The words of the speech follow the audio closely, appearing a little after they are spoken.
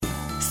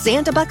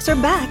Santa Bucks are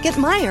back at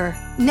Meijer.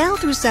 Now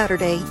through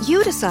Saturday,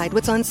 you decide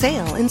what's on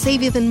sale and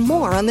save even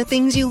more on the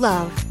things you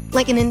love.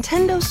 Like a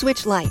Nintendo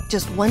Switch Lite,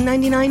 just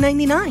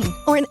 $199.99.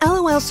 Or an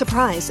LOL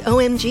Surprise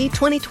OMG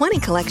 2020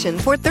 collection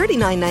for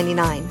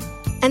 $39.99.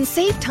 And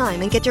save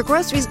time and get your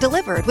groceries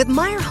delivered with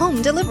Meijer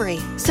Home Delivery,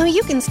 so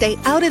you can stay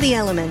out of the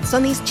elements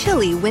on these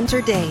chilly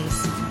winter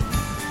days.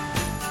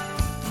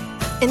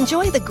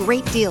 Enjoy the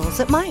great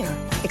deals at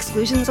Meijer.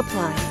 Exclusions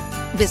apply.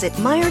 Visit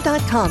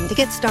Meijer.com to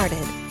get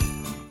started.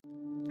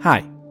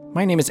 Hi,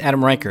 my name is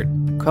Adam Reichert,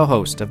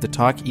 co-host of the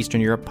Talk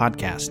Eastern Europe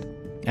podcast.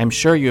 I'm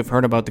sure you have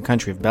heard about the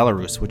country of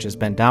Belarus, which has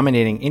been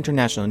dominating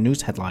international news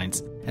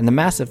headlines, and the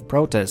massive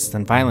protests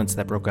and violence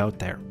that broke out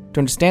there. To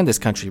understand this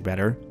country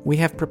better, we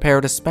have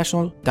prepared a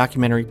special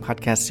documentary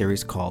podcast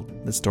series called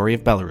The Story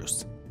of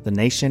Belarus, the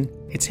nation,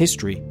 its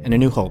history, and a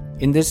new hope.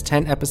 In this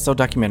 10-episode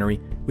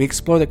documentary, we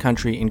explore the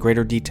country in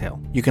greater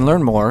detail. You can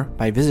learn more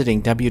by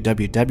visiting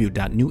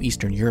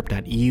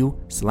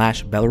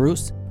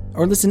www.neweasterneurope.eu/Belarus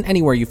or listen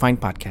anywhere you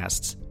find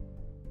podcasts.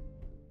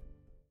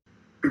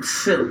 It's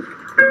silly.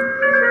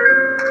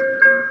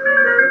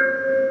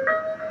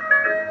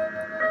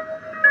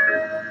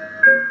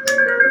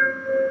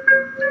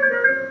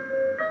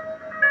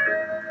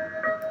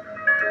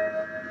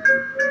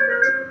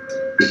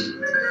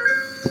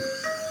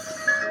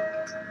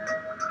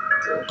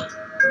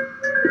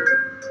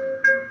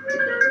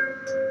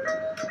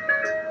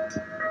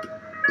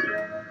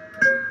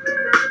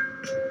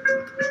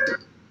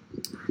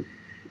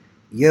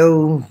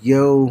 Yo,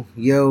 yo,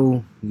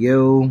 yo,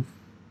 yo.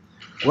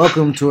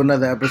 Welcome to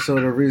another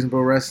episode of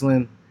Reasonable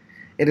Wrestling.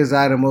 It is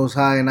I, the Most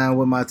High, and I'm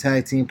with my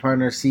tag team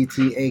partner,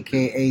 CT,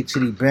 a.k.a.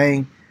 Chidi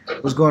Bang.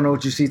 What's going on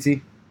with you,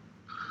 CT?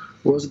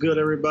 What's good,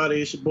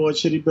 everybody? It's your boy,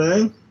 Chidi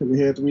Bang. We're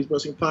here at the Reasonable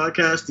Wrestling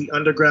Podcast, the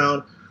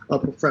underground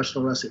of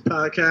professional wrestling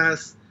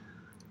podcast.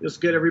 What's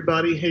good,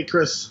 everybody? Hey,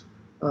 Chris.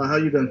 How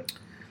you doing?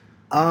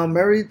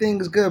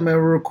 Everything's good, man.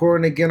 We're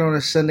recording again on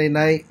a Sunday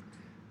night.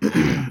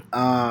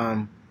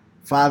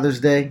 Father's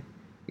Day.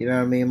 You know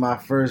what I mean? My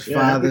first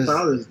Father's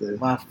Day.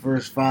 My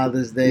first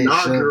Father's Day.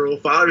 Inaugural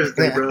Father's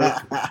Day, bro.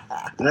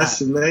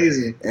 That's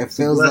amazing. It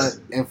feels like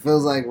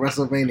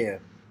WrestleMania.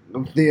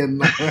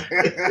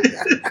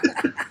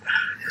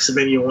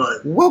 WrestleMania 1.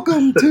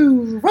 Welcome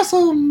to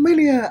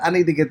WrestleMania. I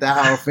need to get that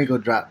Howard Finkel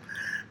drop.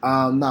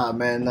 Nah,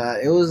 man.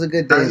 It was a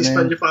good day, How did you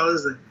spend your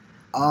Father's Day?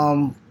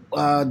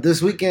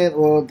 This weekend,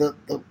 or the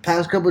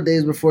past couple of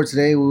days before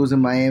today, we was in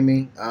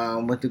Miami.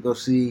 Went to go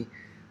see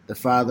the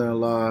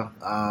father-in-law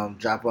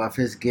drop off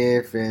his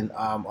gift, and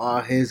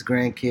all his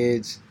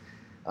grandkids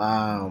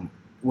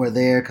were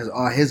there because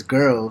all his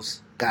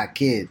girls got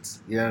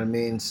kids. You know what I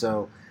mean?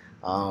 So,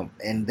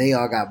 and they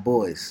all got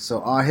boys.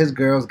 So all his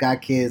girls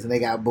got kids, and they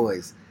got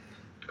boys.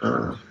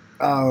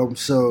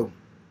 So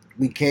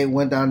we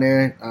went down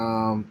there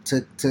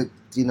to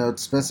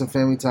spend some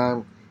family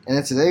time. And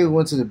then today we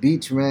went to the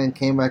beach, man.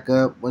 Came back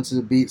up, went to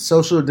the beach.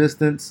 Social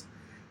distance.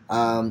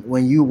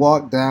 When you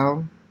walk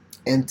down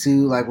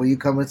into, like, when you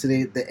come into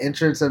the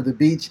entrance of the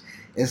beach,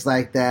 it's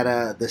like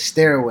that the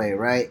stairway,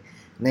 right?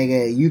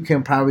 Nigga, you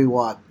can probably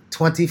walk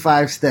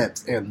 25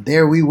 steps, and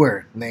there we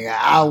were. Nigga,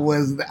 I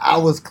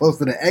was close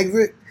to the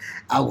exit.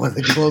 I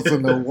wasn't close to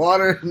the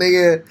water,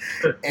 nigga.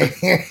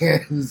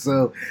 And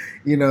so,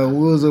 we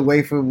was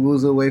away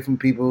from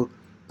people.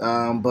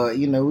 But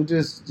we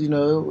just, it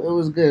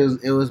was good.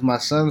 It was my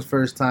son's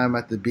first time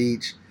at the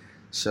beach,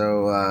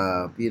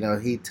 so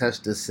he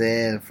touched the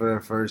sand for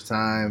the first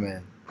time,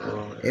 and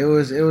it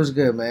was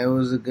good, man. It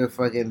was a good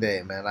fucking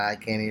day, man. I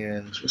can't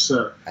even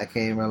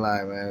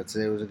lie, man.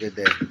 Today was a good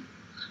day.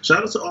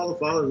 Shout out to all the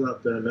fathers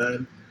out there,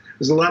 man.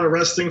 There's a lot of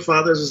wrestling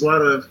fathers. There's a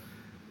lot of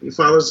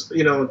fathers,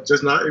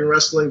 just not in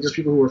wrestling, just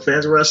people who are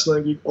fans of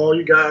wrestling. All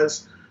you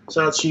guys,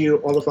 shout out to you,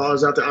 all the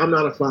fathers out there. I'm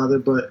not a father,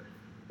 but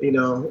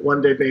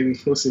one day, baby,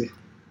 we'll see.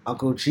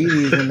 Uncle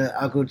Chidi's in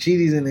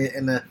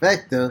the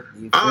effect, though.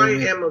 I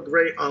am a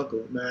great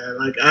uncle, man.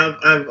 Like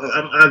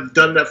I've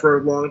done that for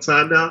a long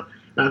time now.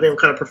 And I think I'm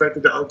kind of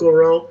perfected the uncle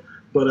role.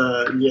 But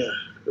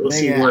we'll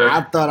see where.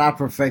 I thought I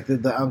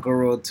perfected the uncle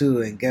role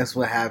too, and guess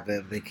what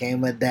happened?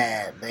 Became a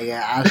dad,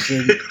 nigga.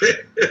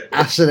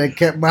 I should have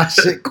kept my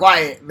shit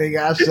quiet,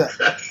 nigga.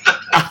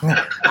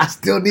 I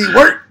still need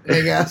work,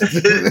 nigga.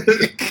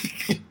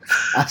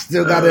 I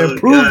still gotta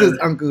improve this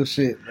uncle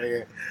shit,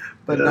 nigga.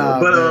 But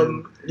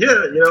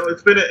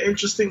it's been an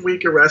interesting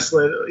week of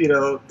wrestling.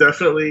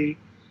 Definitely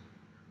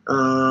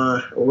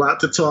a lot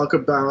to talk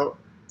about.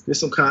 There's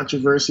some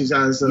controversies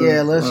as of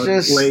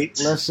late.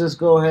 Let's just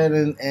go ahead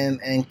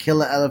and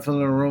kill an elephant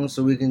in the room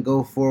so we can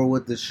go forward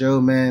with the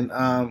show, man.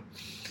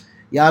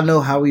 Y'all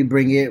know how we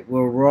bring it.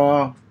 We're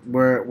raw,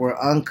 we're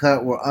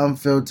uncut, we're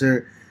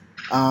unfiltered,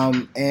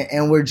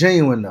 and we're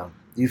genuine though.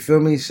 You feel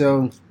me?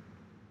 So,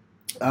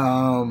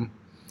 over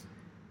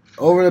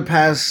the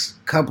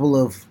past couple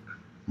of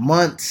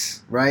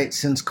months, right,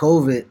 since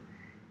COVID,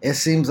 it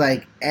seems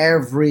like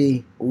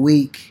every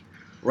week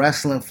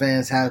wrestling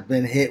fans have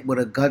been hit with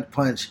a gut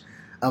punch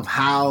of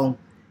how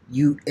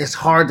it's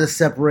hard to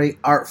separate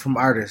art from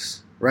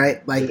artists,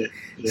 right? Like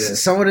Yeah.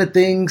 some of the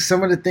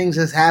things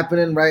that's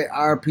happening, right?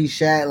 RP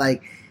Shad,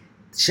 like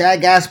Shad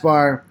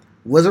Gaspar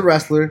was a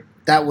wrestler.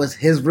 That was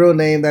his real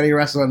name that he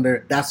wrestled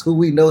under. That's who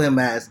we know him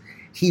as.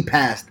 He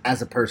passed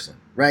as a person,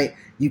 right?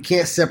 You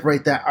can't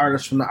separate that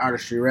artist from the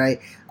artistry, right?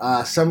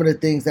 Some of the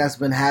things that's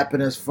been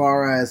happening as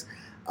far as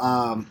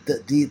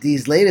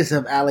these latest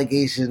of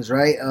allegations,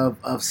 right,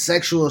 of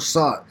sexual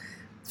assault,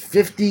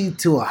 50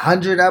 to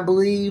 100, I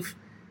believe,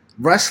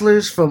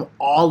 wrestlers from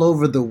all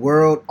over the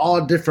world,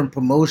 all different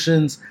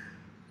promotions,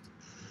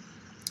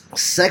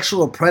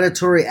 sexual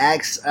predatory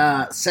acts,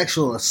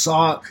 sexual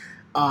assault.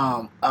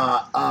 And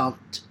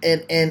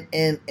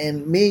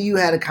me and you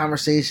had a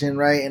conversation,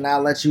 right? And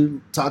I'll let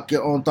you talk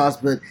your own thoughts,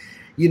 but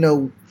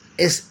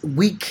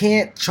we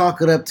can't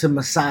chalk it up to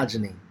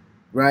misogyny,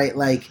 right?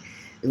 Like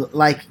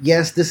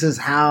yes, this is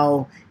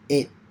how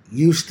it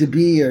used to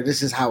be, or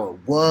this is how it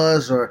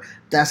was, or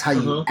that's how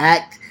you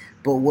act.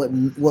 But what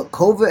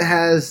COVID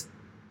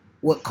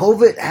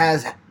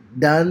has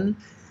done,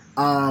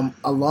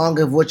 along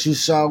with what you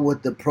saw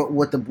with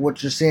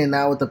what you're seeing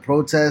now with the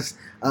protests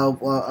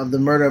of the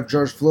murder of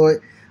George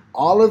Floyd,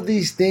 all of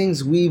these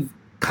things we've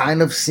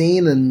kind of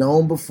seen and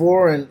known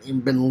before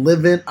and been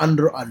living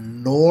under a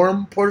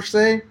norm per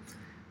se.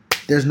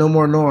 There's no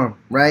more norm,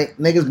 right?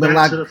 Niggas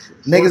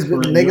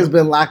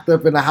been locked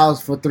up in the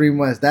house for 3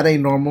 months. That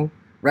ain't normal,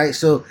 right?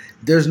 So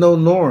there's no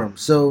norm.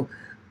 So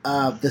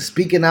the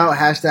speaking out,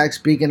 hashtag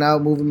speaking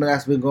out movement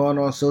that's been going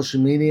on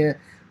social media,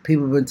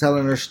 people have been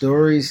telling their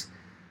stories.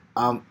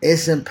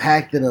 It's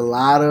impacted a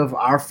lot of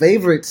our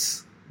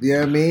favorites. You know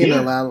what I mean?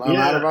 Yeah, a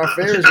lot of our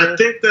favorites. I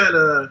think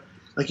that,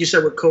 like you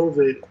said, with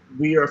COVID,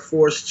 we are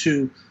forced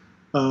to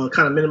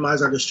kind of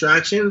minimize our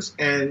distractions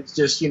and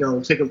just,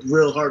 take a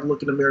real hard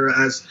look in the mirror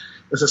as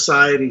a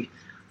society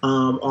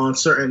on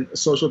certain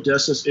social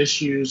justice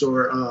issues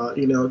or,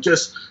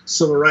 just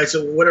civil rights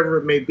or whatever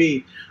it may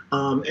be.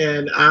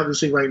 And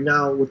obviously right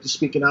now with the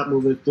Speaking Out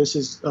movement, this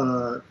is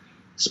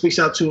speaks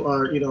out to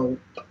our,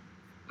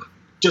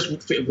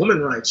 just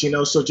women rights,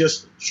 so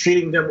just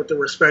treating them with the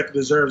respect it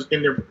deserves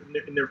in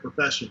their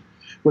profession,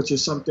 which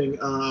is something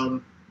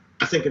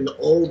I think in the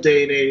old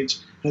day and age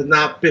has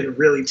not been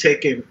really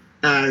taken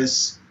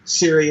as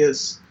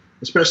serious,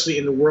 especially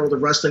in the world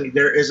of wrestling.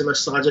 There is a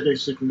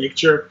misogynistic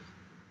nature,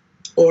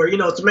 or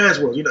it's a man's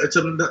world. It's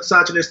a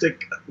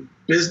misogynistic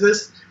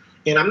business,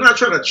 and I'm not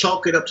trying to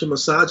chalk it up to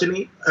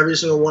misogyny every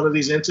single one of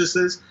these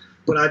instances,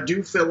 but I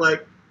do feel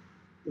like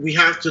we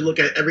have to look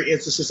at every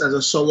instance as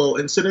a solo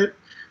incident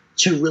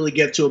to really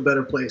get to a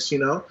better place,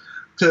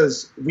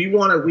 because we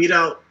want to weed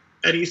out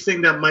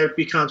anything that might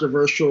be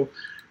controversial,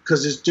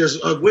 because it's just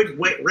a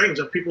wide range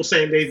of people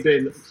saying they've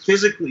been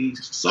physically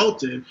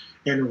assaulted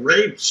and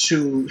raped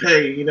to,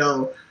 hey,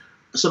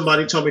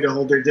 somebody told me to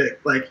hold their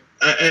dick, like,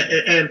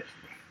 and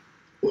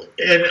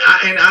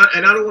I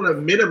don't want to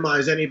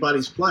minimize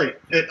anybody's plight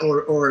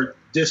or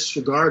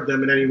disregard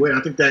them in any way.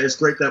 I think that it's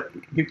great that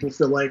people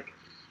feel like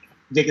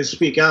they can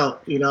speak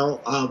out,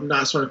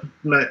 not sort of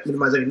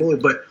minimize any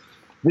movement, but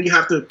we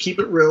have to keep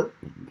it real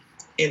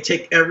and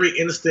take every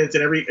instance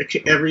and every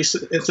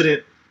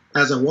incident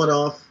as a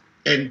one-off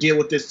and deal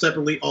with this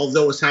separately,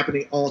 although it's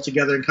happening all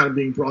together and kind of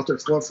being brought to the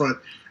forefront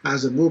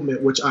as a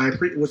movement, which I'm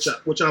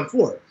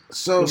for.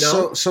 So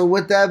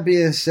with that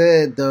being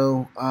said,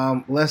 though,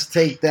 let's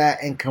take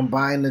that and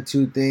combine the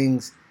two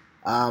things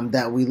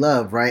that we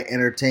love, right?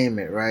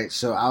 Entertainment, right?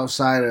 So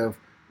outside of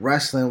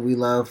wrestling, we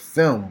love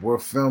film. We're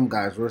film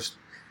guys. We're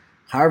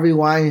Harvey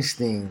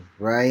Weinstein,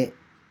 right?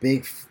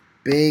 Big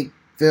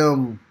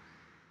film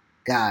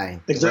guy,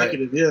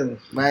 executive, right? Yeah,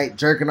 right,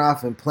 jerking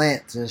off in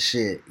plants and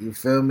shit. You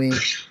feel me?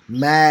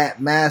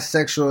 mad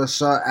sexual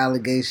assault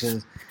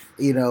allegations.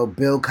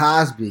 Bill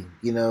Cosby,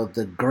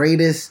 the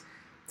greatest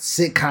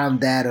sitcom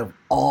dad of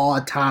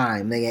all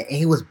time, nigga. And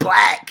he was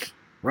black,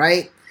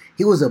 right?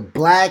 He was a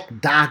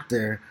black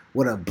doctor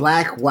with a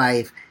black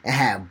wife and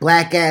had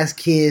black ass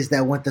kids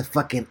that went to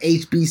fucking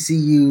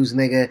HBCUs,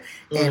 nigga.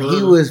 And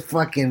he was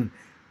fucking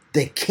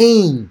the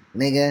king,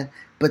 nigga.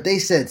 But they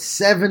said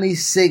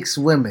 76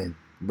 women,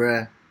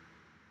 bruh.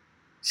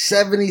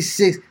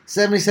 76,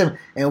 77.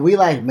 And we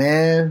like,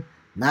 man,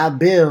 not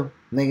Bill,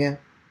 nigga.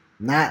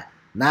 Not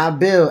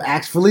Bill.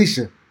 Ask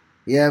Felicia.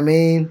 You know what I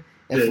mean?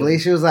 And yeah.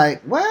 Felicia was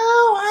like, well,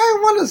 I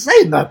didn't want to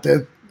say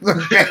nothing.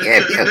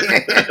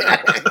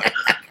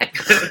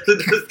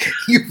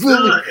 You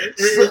feel me?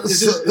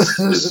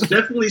 It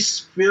definitely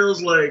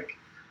feels like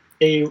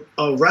a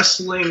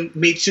wrestling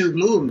Me Too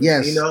movement.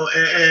 Yes.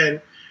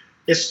 And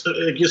it's,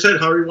 like you said,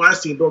 Harvey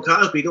Weinstein, Bill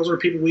Cosby, those are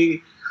people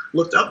we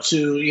looked up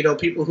to,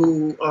 people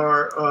who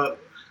are,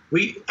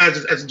 we,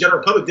 as a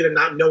general public, did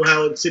not know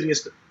how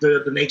insidious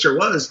the nature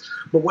was.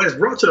 But when it's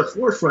brought to the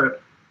forefront,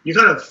 you're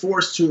kind of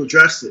forced to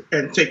address it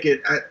and take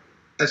it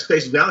as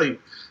face value.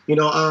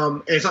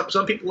 And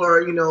some people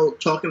are,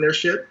 talking their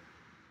shit.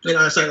 And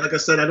like I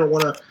said, I don't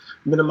want to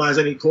minimize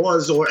any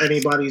cause or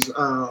anybody's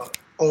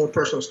own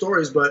personal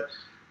stories, but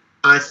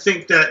I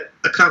think that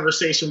a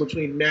conversation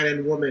between man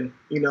and woman,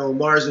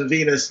 Mars and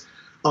Venus,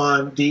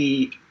 on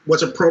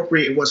what's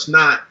appropriate and what's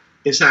not,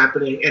 is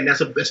happening, and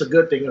that's a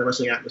good thing in a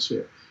wrestling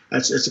atmosphere.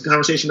 It's a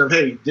conversation of,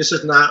 hey, this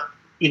is not,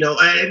 and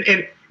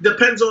it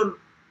depends on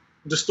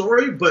the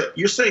story, but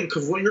you're saying,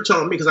 because what you're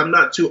telling me, because I'm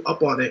not too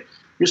up on it,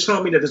 you're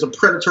telling me that there's a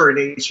predatory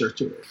nature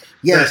to it.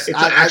 Yes,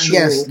 it's an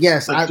actual,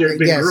 yes. Like they've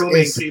been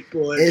grooming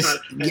people, and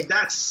yeah.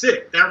 that's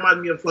sick. That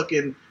reminds me of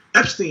fucking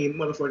Epstein,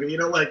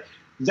 motherfucker. Like,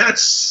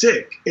 that's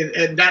sick,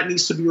 and that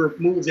needs to be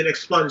removed and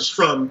expunged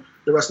from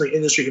the wrestling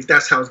industry if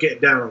that's how it's getting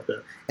down out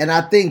there. And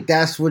I think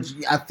that's what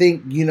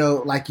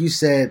like you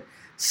said,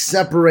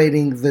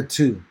 separating the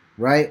two,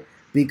 right?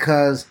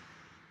 Because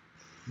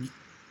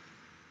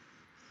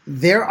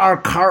there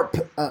are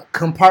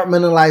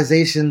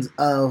compartmentalizations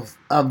of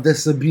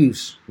this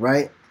abuse,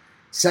 right?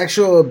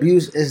 Sexual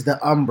abuse is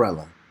the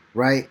umbrella,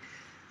 right?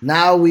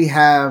 Now we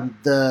have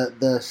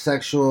the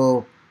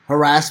sexual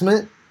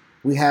harassment,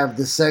 we have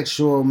the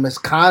sexual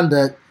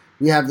misconduct,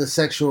 we have the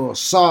sexual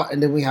assault,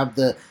 and then we have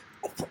the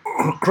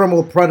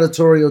criminal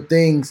predatory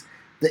things.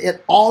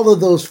 All of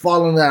those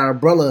fall under that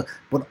umbrella,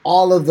 but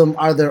all of them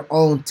are their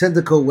own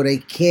tentacle where they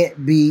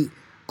can't be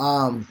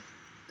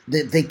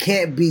they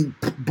can't be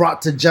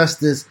brought to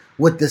justice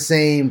with the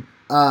same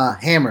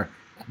hammer.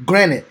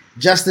 Granted,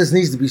 justice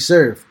needs to be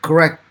served,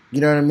 correct?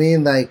 You know what I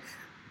mean? Like,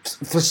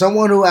 for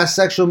someone who has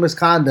sexual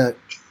misconduct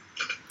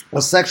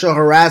or sexual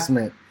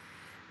harassment,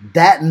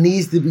 that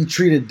needs to be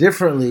treated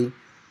differently,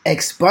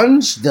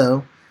 expunged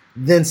though,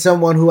 than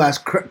someone who has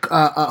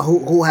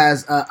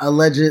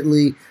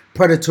allegedly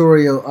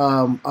predatory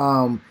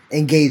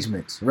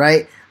engagements,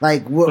 right?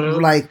 Like,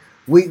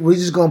 we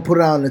just gonna put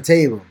it on the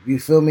table. You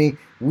feel me?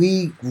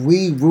 We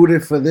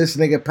rooted for this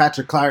nigga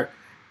Patrick Clark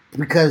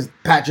because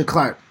Patrick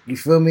Clark. You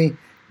feel me?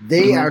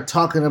 They are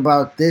talking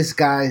about this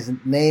guy's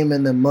name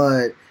in the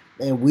mud,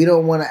 and we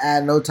don't want to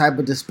add no type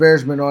of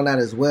disparagement on that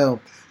as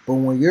well. But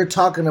when you're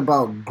talking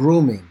about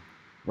grooming,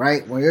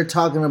 right? When you're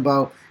talking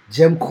about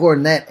Jim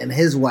Cornette and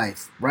his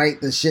wife,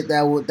 right? The shit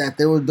that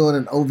they were doing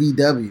in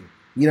OVW.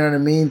 You know what I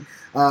mean?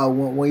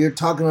 When you're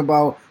talking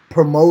about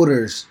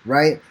promoters,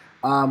 right?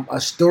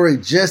 A story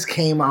just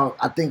came out,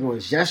 I think it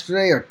was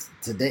yesterday or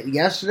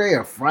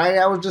Friday.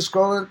 I was just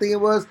scrolling, I think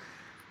it was.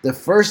 The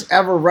first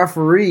ever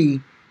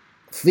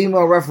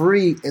female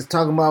referee is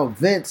talking about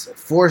Vince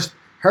forced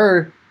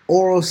her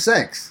oral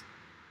sex.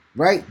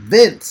 Right?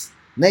 Vince.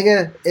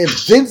 Nigga,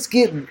 if Vince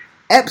get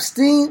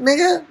Epstein,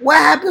 nigga, what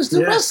happens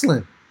to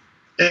wrestling?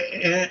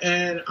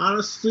 And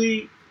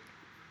honestly,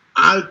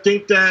 I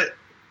think that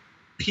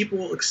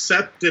people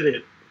accepted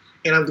it.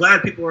 And I'm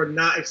glad people are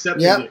not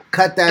accepting it.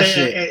 Cut that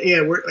shit.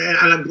 And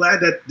I'm glad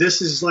that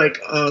this is like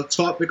a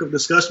topic of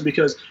discussion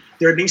because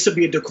there needs to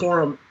be a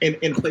decorum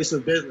in place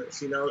of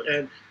business,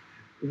 and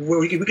where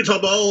we can talk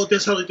about,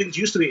 this how things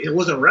used to be. It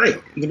wasn't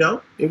right,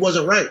 It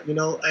wasn't right,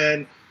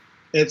 and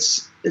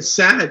it's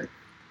sad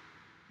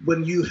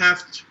when you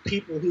have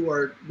people who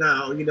are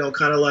now,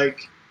 kind of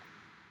like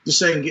just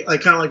saying,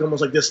 like, kind of like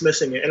almost like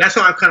dismissing it. And that's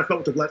how I kind of felt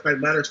with the Black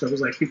Lives Matter stuff. It was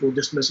like people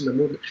dismissing the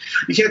movement.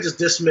 You can't just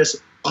dismiss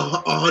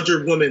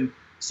 100 women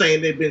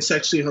saying they've been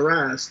sexually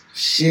harassed.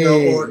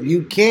 Shit,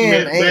 you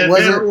can.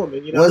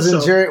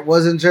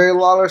 Wasn't Jerry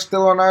Lawler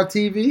still on our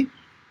TV?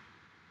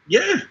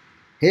 Yeah.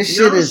 His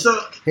shit was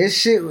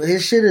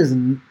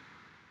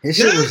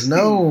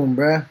known,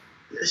 bruh.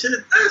 His shit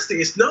is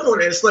nasty. It's known,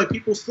 and it's like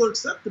people still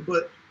accept it.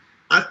 But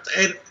I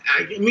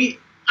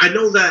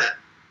know that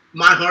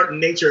my heart and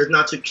nature is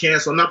not to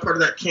cancel. I'm not part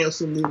of that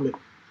cancel movement.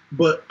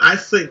 But I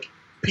think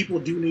people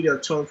do need to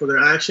atone for their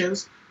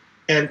actions.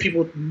 And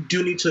people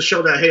do need to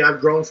show that, hey,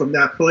 I've grown from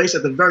that place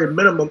at the very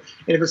minimum.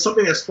 And if it's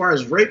something as far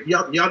as rape,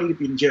 y'all need to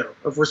be in jail.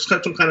 If it's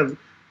some kind of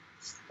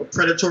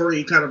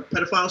predatory kind of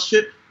pedophile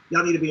shit,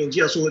 y'all need to be in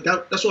jail. So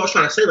that's what I was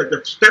trying to say. Like,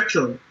 the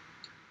spectrum,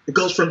 it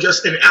goes from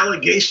just an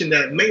allegation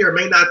that may or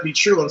may not be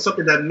true and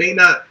something that may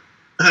not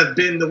have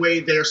been the way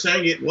they're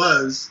saying it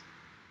was,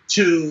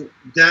 to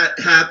that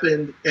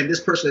happened and this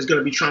person is going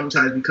to be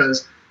traumatized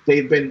because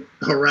they've been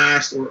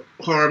harassed or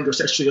harmed or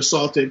sexually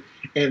assaulted,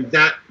 and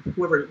that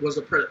whoever was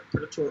the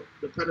predatory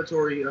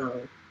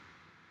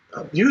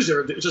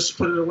abuser, just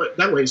put it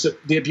that way, so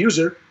the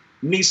abuser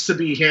needs to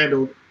be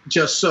handled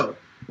just so.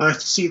 I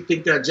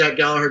think that Jack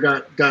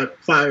Gallagher got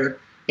fired,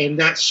 and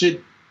that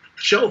should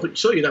show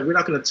you that we're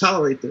not going to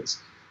tolerate this.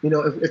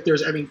 If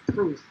there's any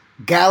proof.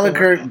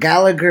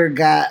 Gallagher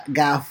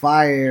got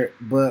fired,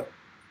 but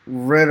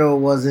Riddle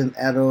wasn't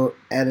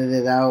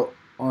edited out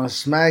on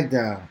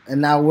SmackDown, and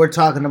now we're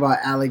talking about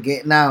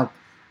allegation. Now,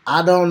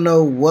 I don't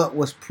know what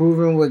was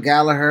proven with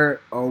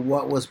Gallagher or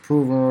what was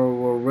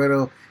proven with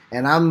Riddle,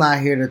 and I'm not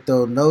here to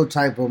throw no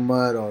type of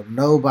mud on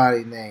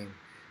nobody's name.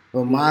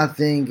 But my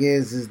thing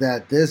is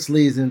that this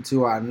leads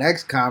into our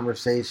next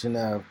conversation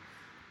of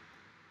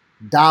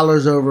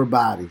dollars over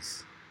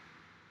bodies,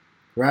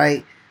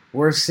 right?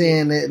 We're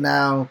seeing it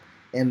now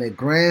in the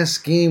grand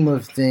scheme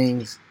of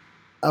things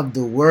of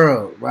the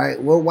world,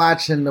 right? We're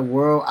watching the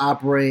world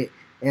operate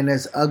in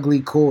its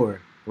ugly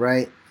core,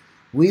 right?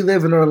 We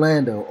live in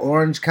Orlando.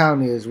 Orange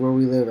County is where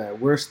we live at.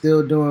 We're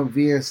still doing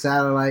via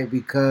satellite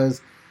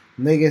because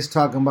niggas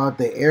talking about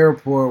the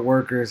airport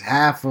workers,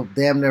 half of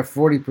damn near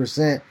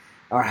 40%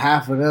 or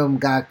half of them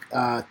got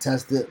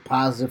tested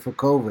positive for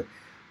COVID.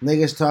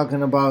 Niggas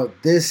talking about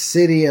this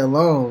city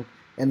alone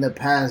in the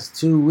past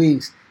 2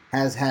 weeks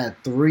has had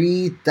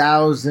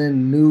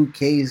 3,000 new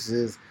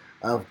cases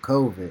of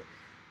COVID.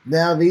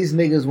 Now these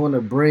niggas want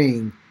to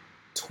bring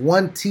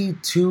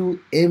 22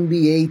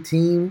 NBA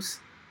teams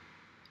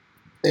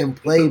and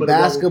play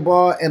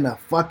basketball in a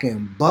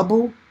fucking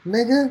bubble,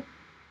 nigga?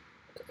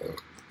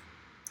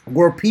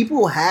 Where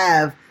people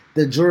have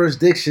the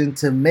jurisdiction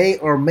to may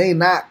or may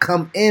not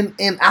come in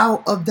and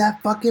out of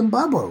that fucking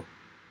bubble.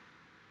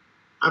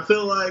 I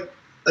feel like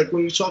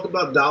when you talk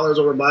about dollars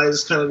over bodies,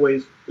 it's kind of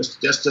way that's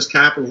just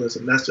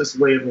capitalism. That's just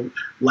the way of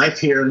life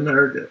here in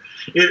America.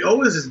 It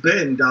always has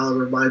been dollars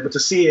over bodies, but to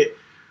see it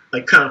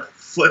like kind of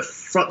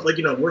front, like,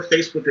 you know, we're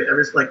faced with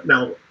it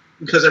now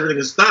because everything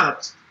is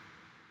stopped,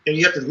 and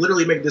you have to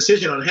literally make a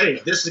decision on,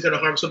 hey, this is going to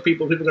harm some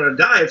people. People are going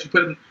to die if you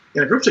put them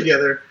in a group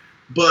together,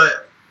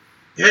 but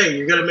hey,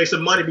 you're going to make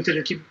some money because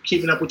you're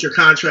keeping up with your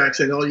contracts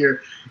and all your,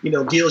 you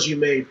know, deals you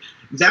made.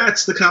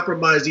 That's the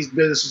compromise these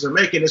businesses are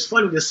making. It's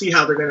funny to see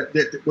how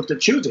what they're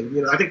choosing.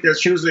 You know, I think they're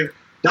choosing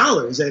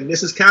dollars, and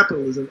this is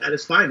capitalism at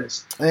its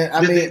finest.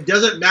 It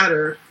doesn't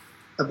matter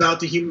about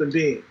the human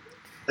being.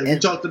 Like you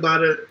talked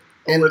about it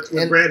with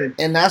Brandon,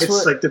 and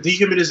it's like the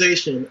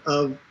dehumanization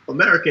of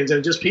Americans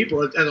and just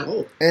people as a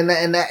whole. And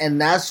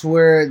that's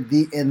where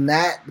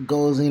that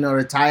goes. You know,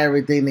 to tie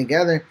everything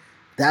together.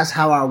 That's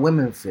how our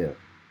women feel.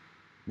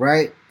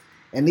 Right?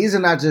 And these are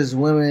not just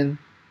women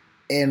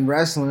in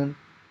wrestling.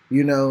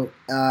 You know,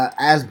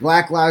 as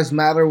Black Lives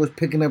Matter was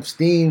picking up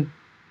steam,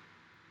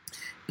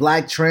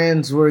 black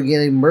trans were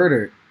getting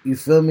murdered. You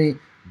feel me?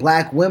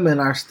 Black women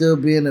are still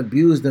being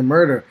abused and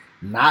murdered,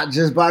 not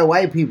just by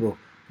white people,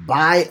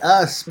 by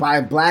us,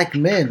 by black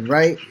men,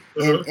 right?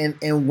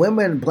 And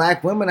women,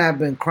 black women have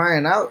been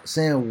crying out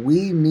saying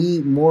we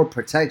need more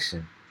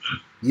protection.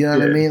 You know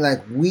what I mean?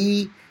 Like,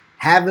 we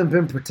haven't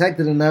been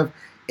protected enough.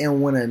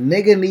 And when a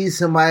nigga needs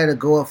somebody to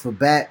go up for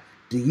bat,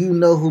 do you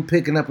know who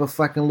picking up a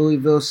fucking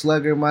Louisville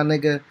Slugger, my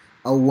nigga?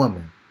 A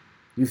woman.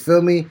 You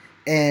feel me?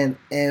 And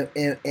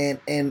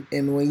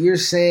when you're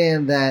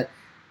saying that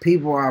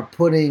people are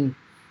putting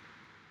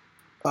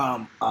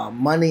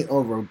money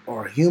over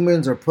or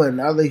humans, or putting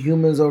other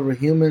humans over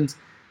humans,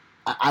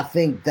 I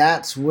think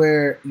that's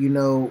where, you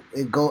know,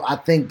 I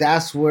think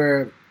that's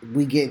where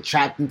we get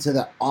trapped into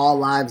the all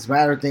lives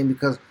matter thing,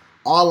 because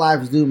all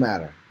lives do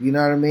matter. You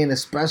know what I mean?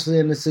 Especially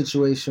in the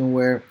situation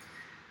where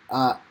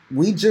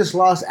we just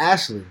lost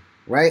Ashley,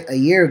 right? A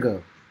year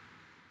ago,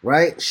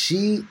 right?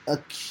 She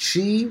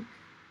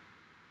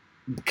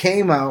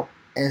came out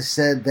and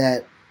said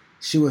that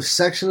she was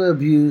sexually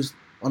abused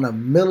on a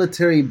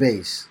military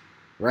base,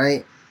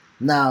 right?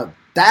 Now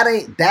that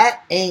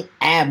ain't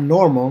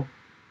abnormal,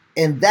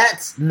 and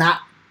that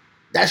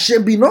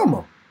shouldn't be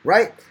normal,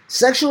 right?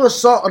 Sexual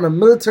assault on a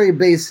military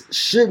base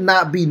should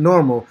not be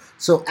normal.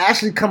 So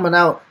Ashley coming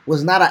out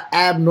was not an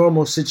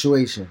abnormal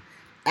situation.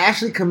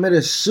 Ashley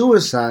committed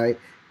suicide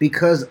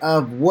because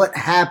of what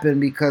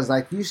happened. Because,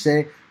 like you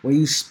say, when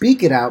you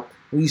speak it out,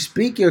 when you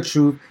speak your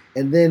truth,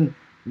 and then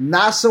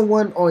not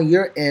someone on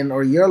your end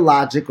or your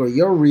logic or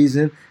your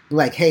reason,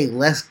 like, hey,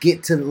 let's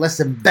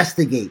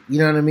investigate. You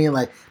know what I mean?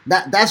 Like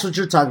that's what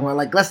you're talking about.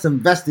 Like, let's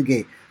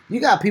investigate.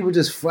 You got people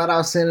just flat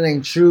out saying it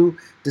ain't true,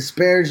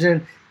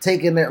 disparaging,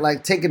 taking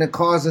the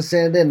cause and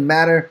saying it didn't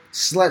matter,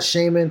 slut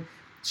shaming,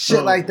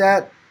 shit like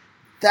that.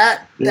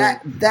 That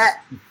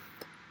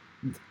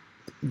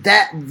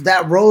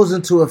rose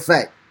into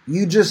effect.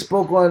 You just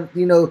spoke on,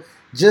 you know,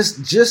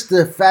 just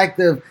the fact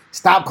of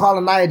stop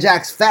calling Nia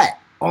Jax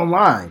fat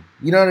online.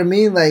 You know what I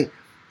mean? Like,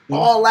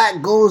 all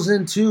that goes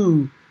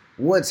into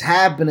what's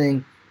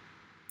happening,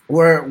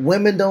 where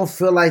women don't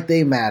feel like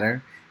they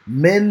matter.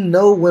 Men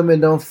know women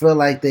don't feel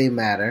like they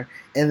matter,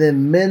 and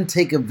then men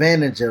take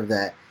advantage of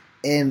that.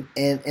 And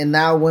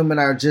now women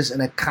are just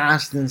in a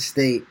constant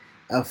state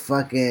of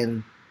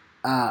fucking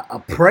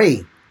a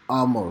prey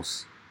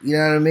almost. You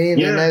know what I mean?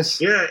 Yeah,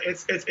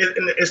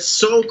 it's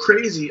so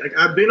crazy. Like,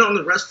 I've been on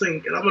the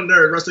wrestling, and I'm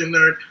a wrestling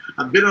nerd.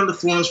 I've been on the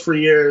forums for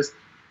years,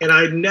 and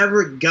I've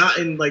never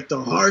gotten like the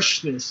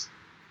harshness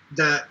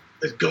that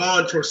is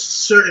gone towards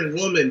certain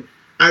women.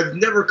 I've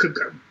never could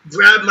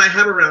grab my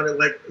head around it.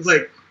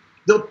 Like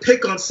they'll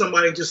pick on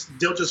somebody,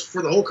 they'll just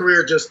for the whole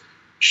career just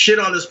shit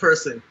on this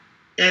person.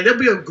 And they'll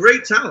be a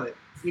great talent,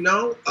 you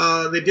know.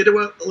 They did it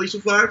with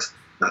Alicia Fox.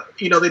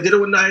 You know, they did it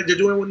with Nia. They're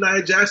doing it with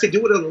Nia Jax. They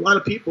do it with a lot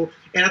of people.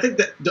 And I think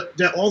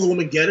that all the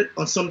women get it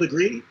on some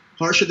degree,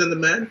 harsher than the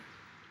men.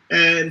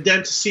 And then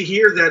to see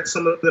here that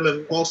some of them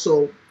have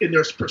also, in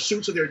their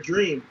pursuits of their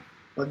dream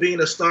of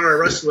being a star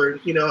wrestler,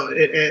 you know,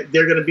 and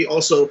they're going to be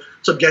also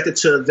subjected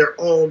to their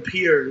own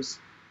peers,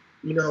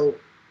 you know,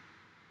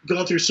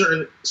 going through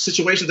certain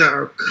situations that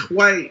are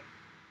quite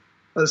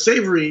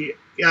unsavory.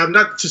 Yeah,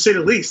 not to say the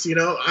least, you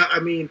know. I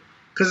mean,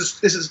 because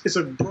it's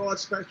a broad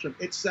spectrum.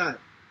 It's sad,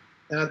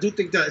 and I do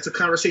think that it's a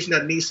conversation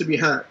that needs to be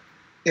had,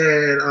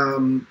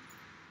 and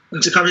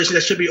it's a conversation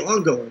that should be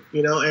ongoing,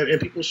 you know. And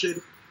people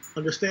should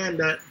understand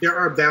that there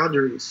are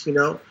boundaries, you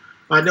know.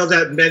 I know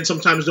that men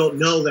sometimes don't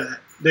know that,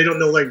 they don't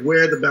know like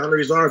where the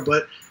boundaries are,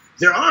 but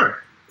there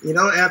are, and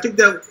I think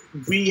that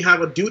we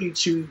have a duty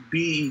to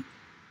be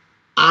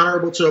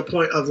honorable to a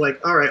point of like,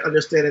 all right,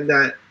 understanding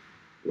that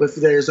if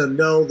there's a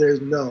no, there's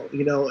no,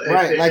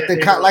 right? Like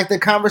the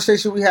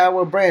conversation we had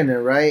with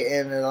Brandon, right?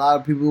 And a lot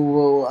of people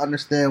will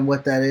understand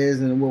what that is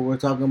and what we're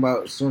talking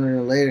about sooner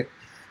than later.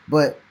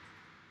 But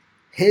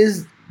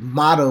his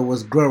motto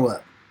was grow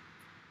up,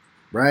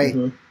 right?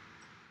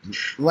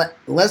 Mm-hmm.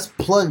 Let's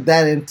plug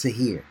that into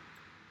here,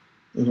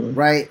 mm-hmm.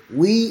 right?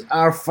 We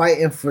are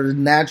fighting for the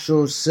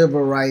natural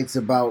civil rights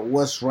about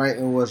what's right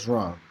and what's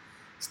wrong.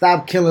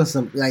 Stop killing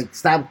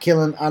stop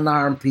killing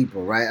unarmed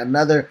people, right?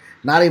 Another,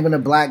 not even a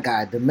black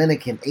guy,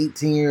 Dominican,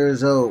 18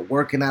 years old,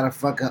 working at a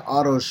fucking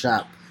auto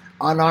shop,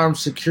 unarmed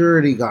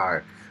security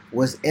guard,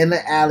 was in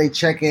the alley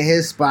checking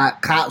his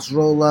spot. Cops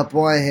roll up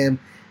on him,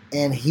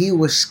 and he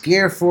was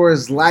scared for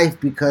his life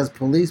because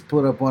police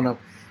put up on him.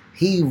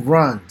 He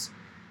runs.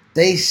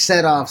 They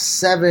set off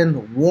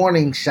 7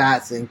 warning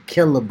shots and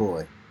kill the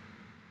boy.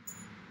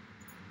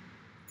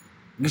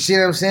 You see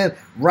what I'm saying?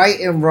 Right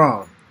and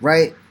wrong,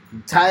 right?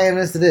 Tying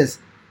this to this,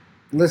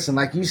 listen,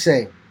 like you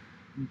say,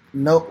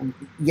 no,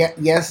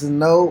 yes and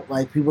no,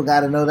 like people got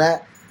to know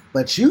that,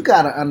 but you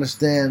got to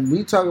understand,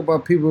 we talk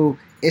about people,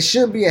 it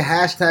shouldn't be a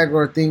hashtag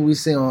or a thing we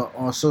say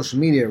on social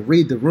media,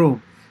 read the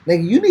room.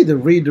 Nigga, you need to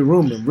read the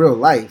room in real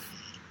life.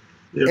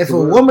 Yeah, if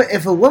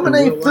a woman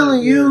ain't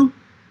feeling you,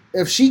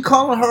 if she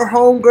calling her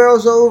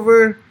homegirls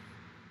over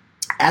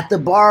at the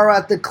bar,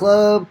 at the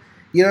club,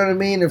 you know what I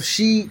mean? If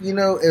she,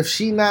 if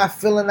she not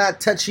feeling that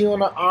touchy on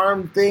the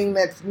arm thing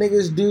that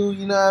niggas do,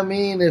 you know what I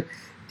mean? If,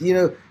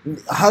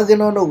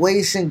 hugging on the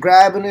waist and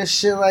grabbing and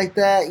shit like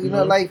that, you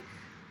know, like,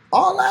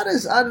 all that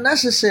is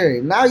unnecessary.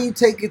 Now you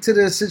take it to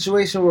the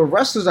situation where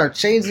wrestlers are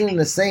changing in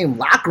the same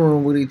locker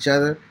room with each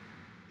other.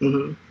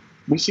 Mm-hmm.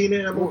 We've seen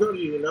it at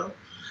McGody,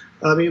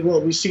 I mean,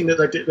 well, we've seen it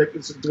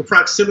the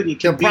proximity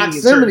can be in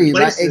certain places.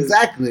 Like,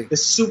 exactly.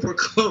 It's super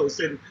close,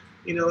 and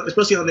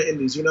especially on the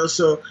indies,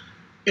 so.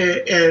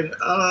 And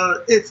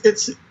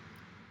it's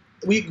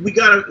we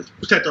gotta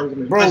protect our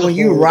women. Bro, when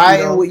you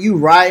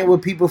riding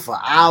with people for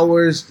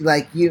hours,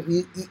 like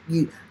you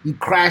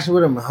crashing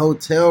with them in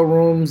hotel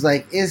rooms,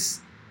 like it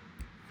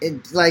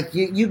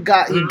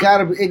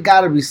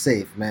gotta be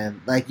safe,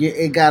 man. Like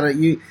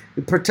you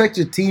protect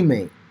your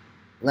teammate.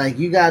 Like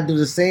you gotta do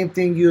the same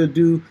thing you would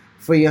do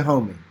for your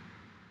homie.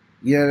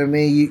 You know what I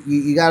mean?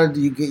 You gotta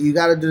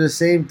do the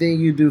same thing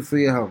you do for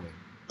your homie.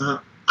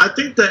 I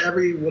think that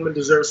every woman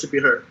deserves to be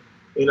heard.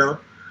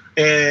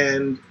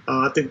 And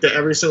I think that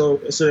every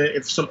single incident,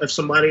 if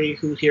somebody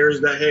who hears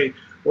that, hey,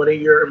 one of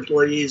your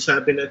employees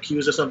have been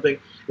accused of something,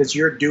 it's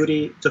your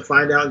duty to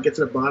find out and get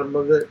to the bottom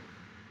of it.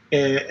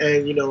 And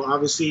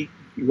obviously,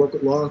 you work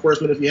with law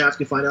enforcement if you have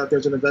to find out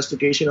there's an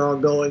investigation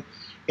ongoing,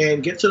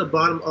 and get to the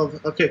bottom of,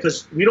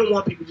 because we don't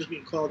want people just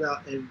being called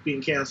out and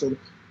being canceled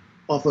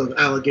off of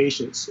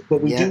allegations,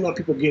 but we do want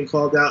people getting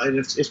called out, and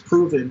it's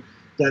proven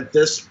that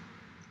this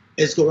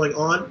is going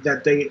on,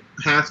 that they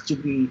have to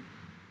be.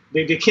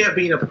 They can't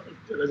be in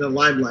the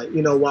limelight,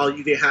 while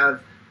they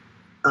have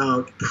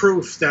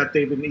proof that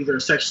they've been either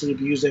sexually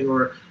abusing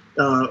or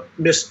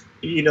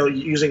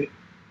using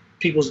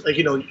people's,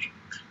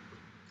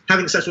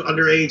 having sex with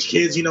underage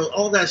kids,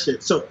 all that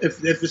shit. So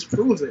if it's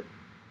proven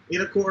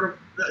in a court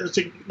of,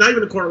 not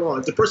even a court of law,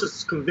 if the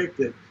person's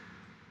convicted,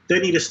 they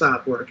need to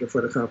stop working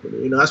for the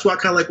company. That's why I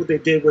kind of like what they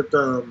did with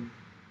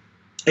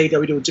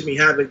AEW with Jimmy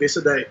Havoc. They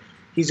said that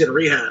he's in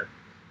rehab,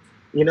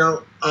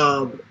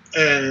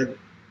 and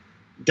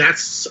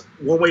that's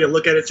one way to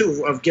look at it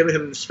too, of giving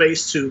him the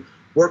space to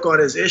work on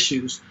his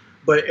issues.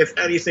 But if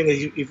anything,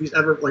 if he's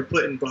ever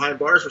put in behind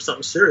bars for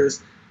something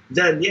serious,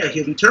 then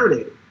he'll be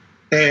terminated.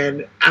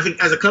 And I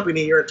think as a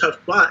company, you're in a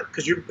tough spot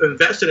because you're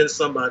invested in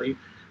somebody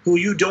who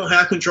you don't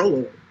have control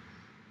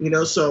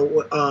over.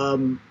 So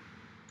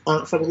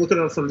from looking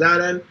at it from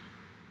that end,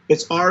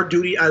 it's our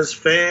duty as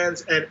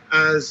fans and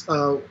as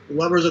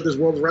lovers of this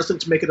world of wrestling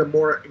to make it a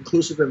more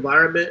inclusive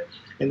environment,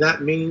 and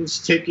that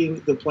means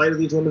taking the plight of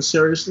these women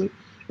seriously.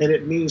 And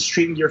it means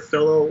treating your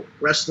fellow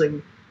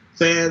wrestling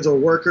fans or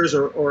workers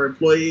or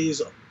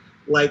employees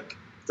like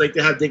they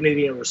have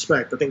dignity and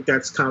respect. I think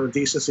that's common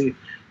decency.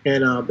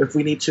 And if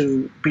we need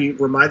to be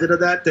reminded of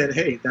that, then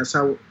hey, that's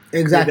how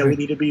that we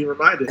need to be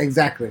reminded.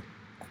 Exactly.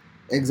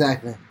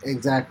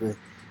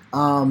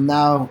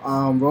 Now,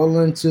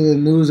 rolling to the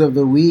news of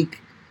the week.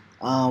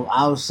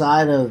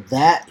 Outside of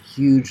that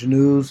huge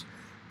news,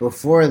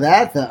 before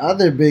that, the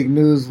other big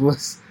news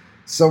was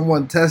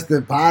someone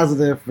tested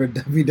positive for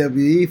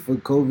WWE for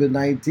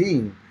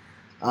COVID-19,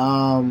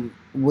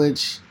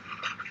 which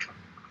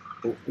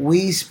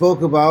we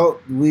spoke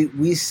about.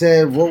 We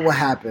said what would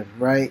happen,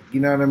 right?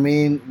 You know what I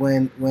mean?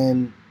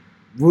 When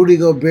Rudy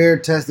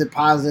Gobert tested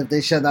positive,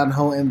 they shut down the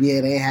whole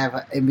NBA. They have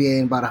NBA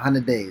in about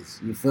 100 days.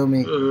 You feel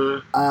me?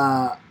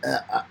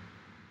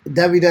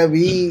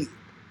 WWE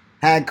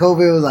had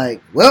COVID. Was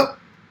like, well,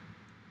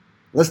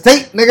 let's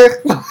take,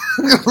 nigga.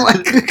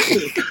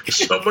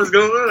 Something's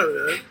going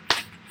on, man.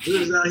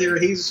 Dude's out here.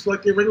 He's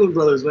fucking Ringling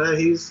Brothers, man.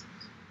 He's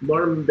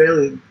Martin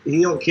Bailey.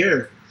 He don't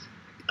care.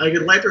 Like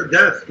life or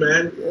death,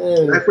 man. Yeah.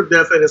 Life or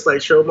death, and it's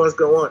like show must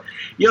go on.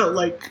 Yo,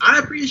 like I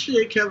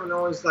appreciate Kevin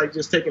Owens like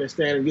just taking a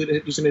stand and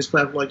using his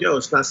platform. Like, yo,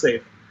 it's not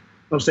safe.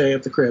 I'm staying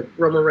at the crib.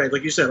 Roman Reigns,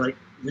 like you said, like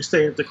they're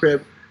staying at the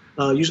crib,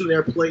 using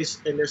their place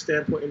and their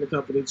standpoint in the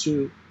company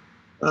to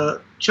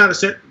try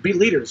to be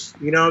leaders.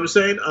 You know what I'm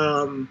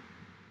saying?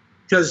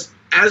 Because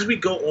as we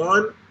go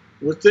on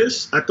with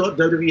this, I thought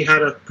WWE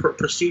had a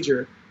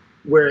procedure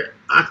where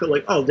I feel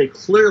like, oh, they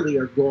clearly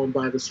are going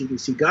by the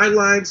CDC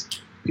guidelines.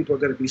 People are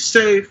going to be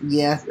safe.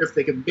 Yeah. If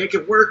they can make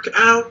it work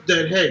out,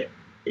 then hey,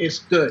 it's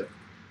good.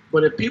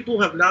 But if people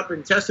have not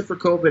been tested for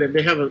COVID and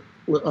they have a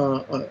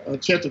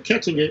chance of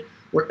catching it,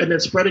 and then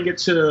spreading it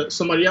to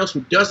somebody else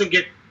who doesn't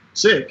get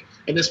sick,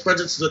 and then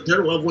spreads it to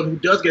their loved one who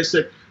does get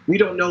sick, we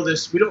don't know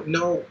this. We don't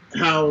know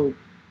how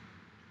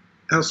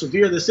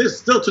severe this is.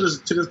 Still to this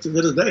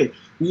day,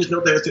 we just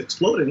know that it's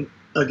exploding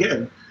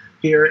again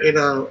here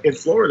in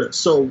Florida.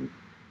 So,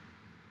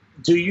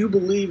 do you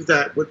believe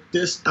that with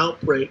this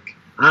outbreak?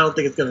 I don't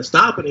think it's going to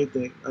stop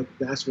anything. Like,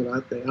 that's what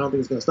I think. I don't think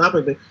it's going to stop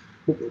anything.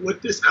 But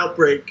with this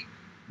outbreak,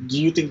 do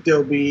you think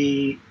there'll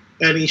be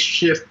any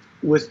shift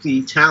with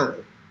the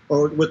talent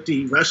or with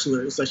the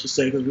wrestlers, I should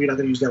say, because we're not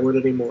going to use that word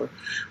anymore,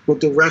 with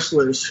the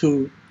wrestlers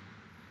who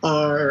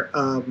are,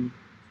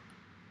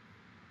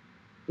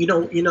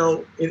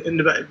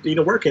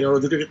 working, or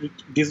do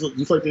you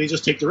feel like they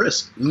just take the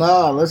risk?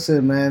 No,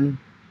 listen, man.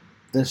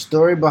 The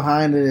story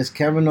behind it is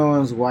Kevin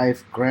Owens'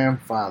 wife's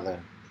grandfather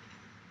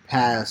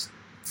passed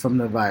from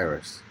the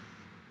virus.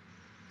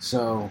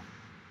 So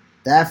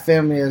that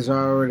family has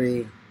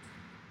already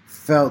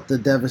felt the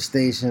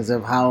devastations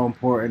of how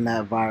important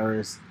that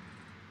virus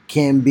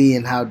can be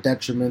and how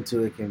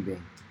detrimental it can be.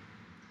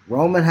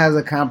 Roman has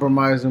a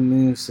compromised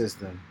immune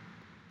system.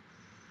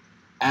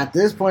 At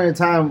this point in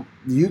time,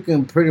 you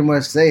can pretty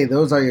much say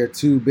those are your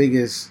two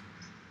biggest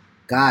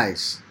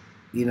guys.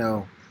 You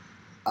know,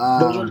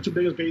 those are the two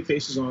biggest baby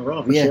faces on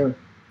Raw, for sure.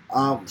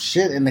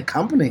 Shit in the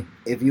company,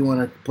 if you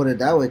want to put it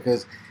that way,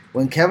 because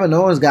when Kevin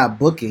Owens got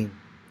booking,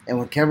 and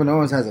when Kevin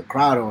Owens has a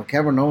crowd, and when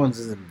Kevin Owens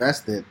is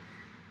invested,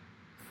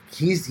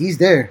 he's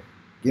there.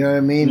 You know what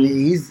I mean?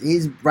 Mm-hmm.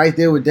 He's right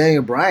there with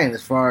Daniel Bryan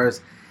as far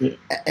as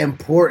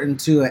important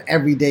to an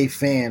everyday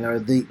fan or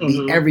the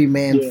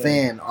everyman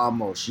fan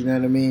almost. You know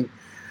what I mean?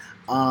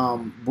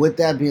 With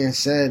that being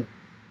said,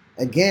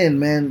 again,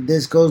 man,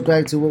 this goes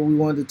back to what we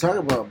wanted to talk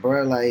about,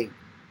 bro. Like,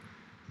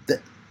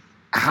 the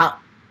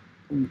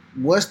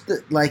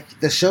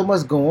show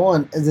must go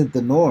on isn't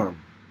the norm.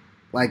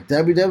 Like,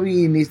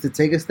 WWE needs to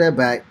take a step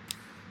back.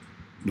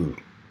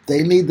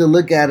 They need to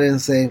look at it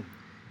and say,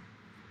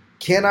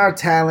 can our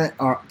talent,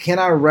 or can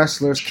our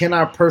wrestlers, can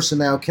our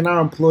personnel, can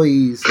our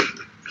employees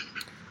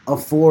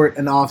afford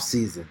an off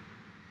season?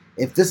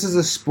 If this is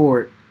a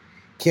sport,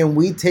 can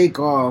we take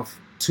off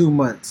 2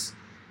 months?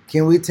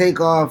 Can we take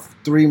off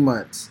 3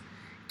 months?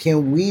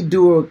 Can we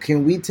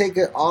take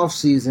an off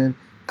season,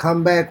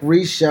 come back,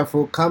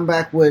 reshuffle, come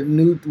back with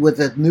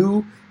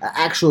an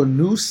actual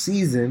new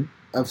season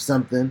of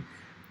something,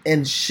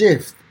 and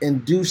shift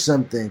and do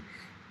something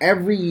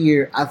every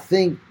year? I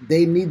think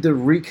they need to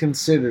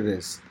reconsider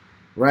this,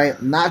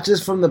 right? Not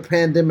just from the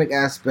pandemic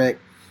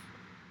aspect,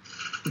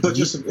 but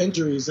just some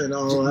injuries and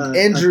all that.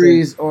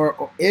 Injuries.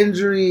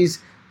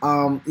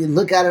 You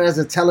look at it as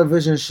a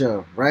television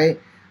show, right?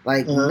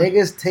 Like,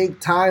 niggas take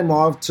time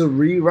off to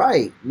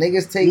rewrite.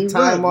 Niggas take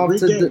time off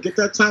to get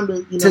that time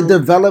to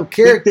develop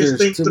characters. Think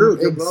this thing through,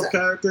 develop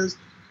characters.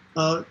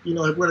 If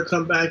we're gonna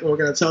come back and we're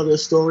gonna tell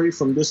this story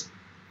from this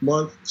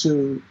month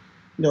to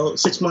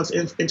 6 months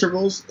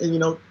intervals,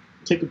 and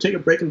take a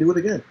break and do it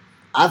again.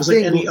 I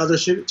think like any other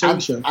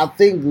TV show. I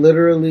think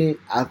literally,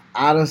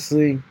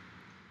 honestly,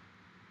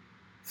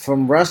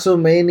 from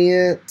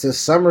WrestleMania to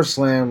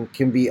SummerSlam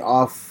can be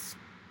off.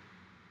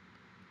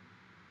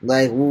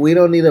 Like, we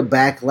don't need a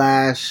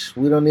Backlash.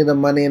 We don't need a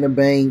Money in the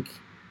Bank.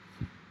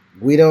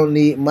 We don't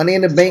need Money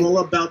in the Bank. It's all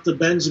about the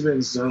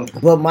Benjamins, though.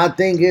 But my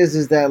thing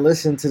is that,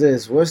 listen to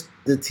this. What's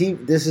the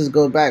team? This is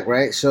go back,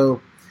 right? So,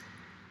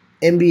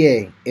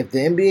 NBA. If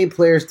the NBA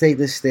players take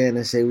this stand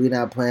and say we're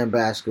not playing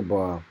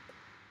basketball,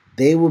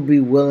 they will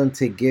be willing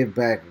to give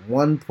back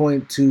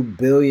 $1.2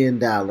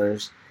 billion,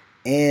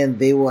 and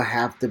they will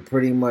have to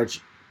pretty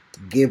much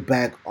give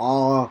back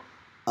all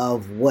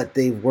of what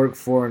they've worked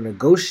for and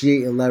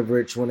negotiating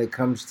leverage when it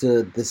comes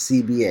to the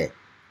CBA,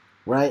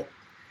 right?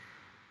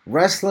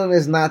 Wrestling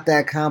is not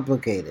that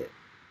complicated.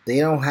 They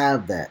don't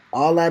have that.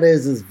 All that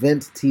is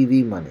Vince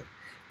TV money,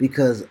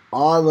 because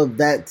all of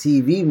that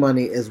TV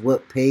money is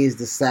what pays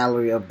the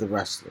salary of the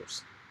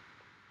wrestlers.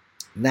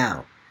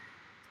 Now,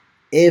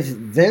 if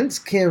Vince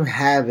can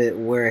have it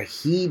where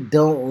he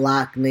don't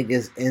lock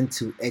niggas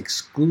into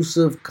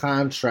exclusive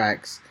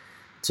contracts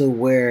to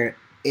where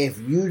if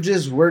you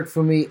just work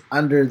for me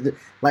under the,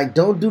 like,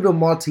 don't do the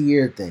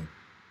multi-year thing,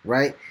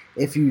 right?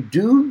 If you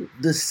do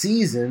the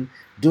season,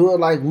 do it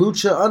like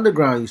Lucha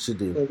Underground used to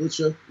do.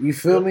 Lucha. You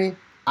feel me?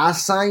 I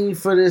sign you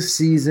for this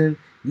season.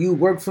 You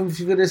work for me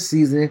for this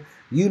season.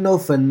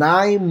 For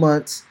 9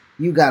 months,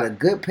 you got a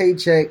good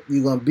paycheck.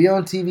 You're going to be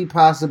on TV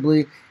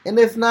possibly. And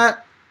if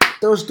not,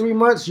 those 3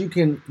 months, you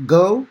can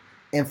go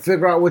and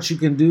figure out what you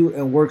can do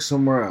and work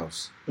somewhere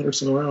else. Work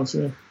somewhere else,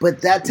 yeah.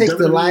 But that takes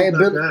the WWE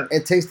liability.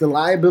 It takes the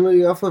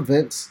liability off of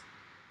Vince.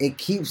 It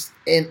keeps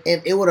and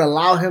it would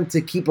allow him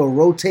to keep a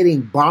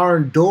rotating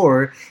barn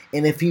door.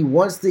 And if he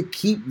wants to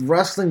keep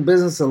wrestling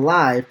business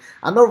alive,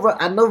 I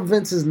know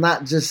Vince is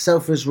not just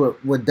selfish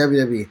with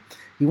WWE.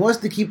 He wants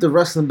to keep the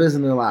wrestling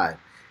business alive.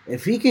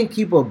 If he can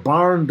keep a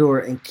barn door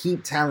and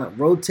keep talent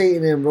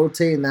rotating and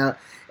rotating out,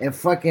 and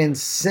fucking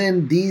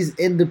send these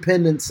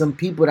independents, some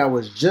people that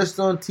was just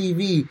on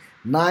TV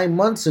 9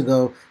 months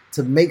ago,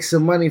 to make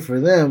some money for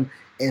them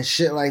and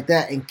shit like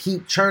that, and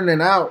keep churning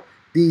out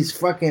these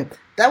fucking.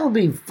 That would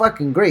be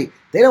fucking great.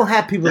 They don't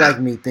have people like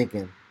me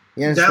thinking.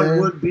 You understand?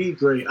 That would be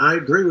great. I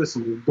agree with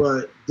you,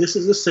 but this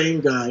is the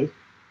same guy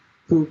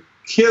who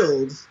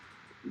killed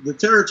the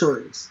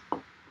territories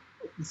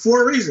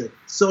for a reason.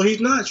 So he's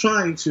not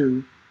trying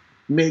to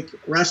make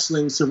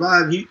wrestling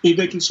survive. He's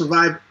making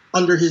survive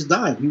under his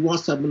dime. He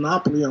wants to have a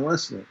monopoly on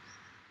wrestling.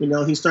 You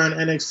know, he's starting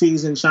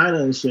NXTs in China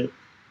and shit.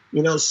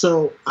 You know,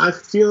 so I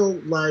feel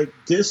like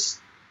this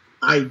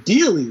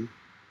ideally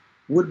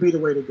would be the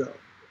way to go.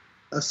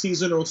 A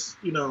seasonal,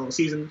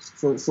 season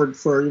for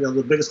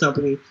the biggest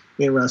company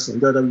in wrestling,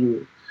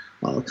 WWE.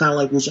 Kind of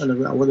like Lucha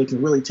Underground, where they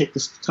can really take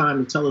this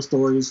time to tell the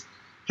stories,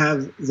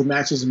 have the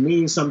matches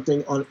mean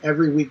something on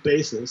every week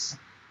basis,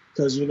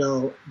 because, you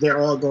know, they're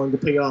all going to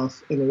pay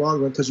off in the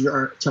long run because you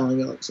are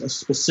telling a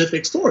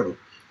specific story.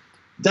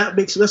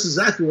 That's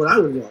exactly what I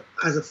would want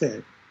as a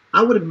fan.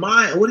 I wouldn't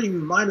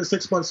even mind the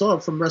 6 months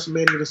off from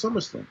WrestleMania to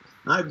SummerSlam.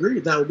 I agree,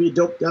 that would be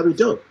dope. That'd be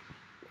dope.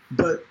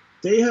 But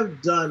they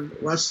have done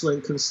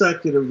wrestling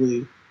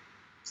consecutively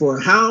for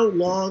how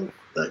long?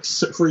 Like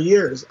for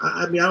years.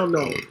 I mean, I don't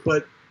know,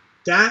 but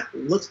I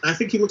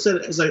think he looks at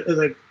it as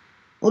like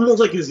almost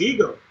like his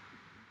ego.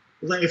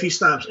 It's like if he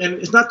stops, and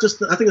it's not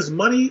just. I think it's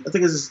money. I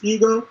think it's his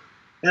ego,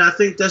 and I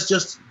think that's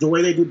just the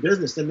way they do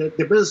business and their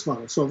business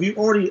model. So if you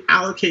already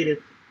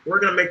allocated, we're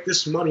going to make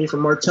this money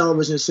from our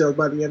television sales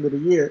by the end of the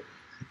year,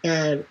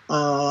 and he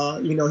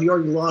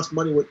already lost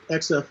money with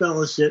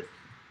XFL and shit.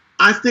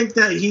 I think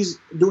that he's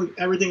doing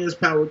everything in his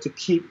power to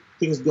keep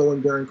things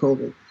going during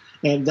COVID.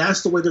 And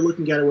that's the way they're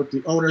looking at it with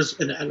the owners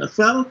in the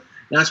NFL.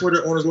 That's where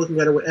the owners are looking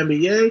at it with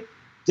NBA.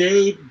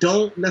 They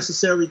don't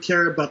necessarily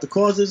care about the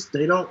causes.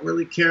 They don't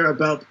really care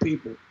about the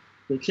people.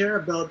 They care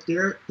about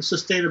their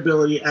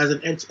sustainability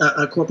as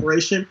a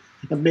corporation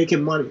and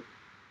making money,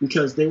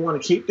 because they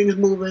want to keep things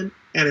moving.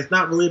 And it's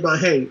not really about,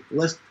 hey,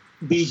 let's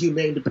be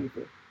humane to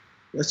people.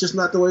 That's just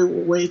not the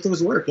way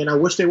things work. And I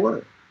wish they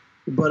were.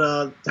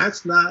 But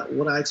that's not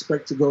what I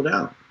expect to go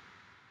down.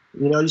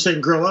 You know, you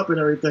say grow up and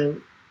everything.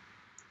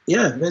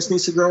 Yeah, Vince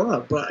needs to grow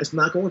up, but it's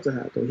not going to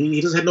happen. He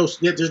doesn't have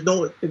there's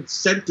no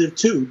incentive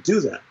to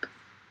do that,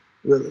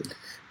 really.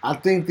 I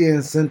think the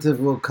incentive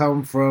will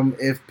come from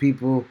if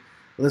people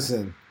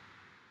listen.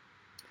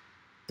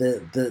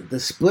 The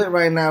split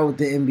right now with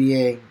the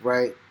NBA,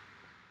 right?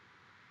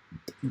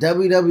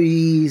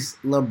 WWE's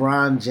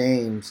LeBron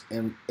James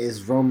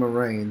is Roman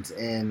Reigns,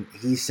 and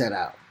he set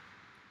out.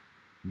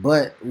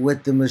 But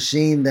with the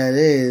machine that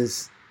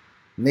is,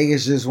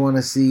 niggas just want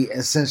to see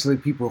essentially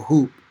people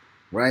hoop,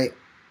 right?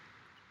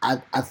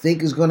 I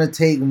think it's going to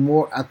take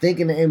more. I think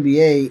in the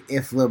NBA,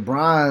 if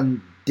LeBron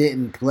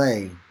didn't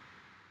play,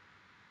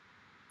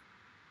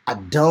 I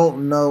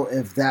don't know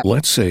if that...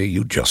 Let's say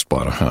you just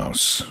bought a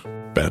house.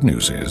 Bad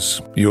news is,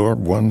 you're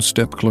one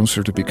step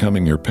closer to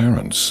becoming your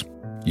parents.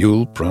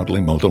 You'll proudly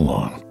mow the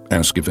lawn.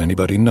 Ask if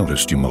anybody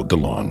noticed you mowed the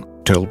lawn.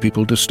 Tell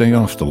people to stay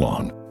off the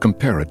lawn.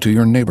 Compare it to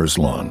your neighbor's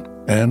lawn.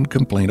 And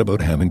complain about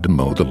having to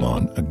mow the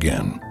lawn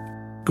again.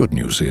 Good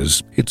news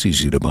is, it's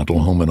easy to bundle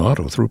home and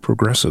auto through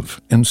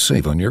Progressive and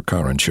save on your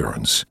car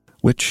insurance,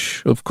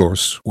 which, of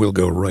course, will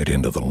go right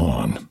into the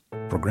lawn.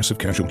 Progressive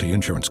Casualty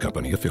Insurance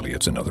Company,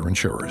 affiliates, and other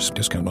insurers.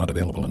 Discount not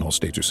available in all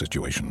states or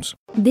situations.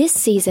 This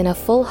season, a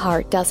full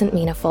heart doesn't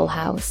mean a full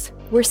house.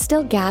 We're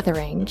still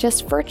gathering,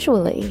 just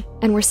virtually,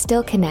 and we're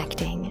still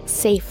connecting,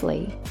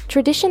 safely.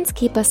 Traditions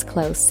keep us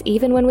close,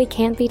 even when we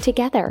can't be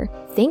together.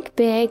 Think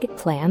big,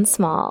 plan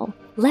small.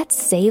 Let's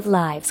save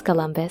lives,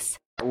 Columbus.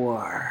 Will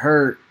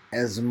hurt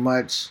as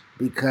much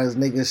because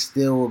niggas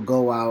still will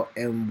go out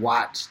and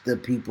watch the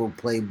people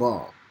play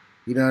ball.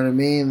 You know what I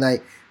mean?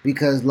 Like,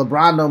 because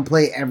LeBron don't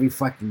play every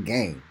fucking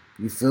game.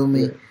 You feel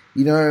me? Yeah.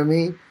 You know what I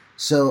mean?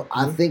 So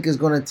I think it's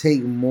going to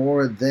take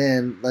more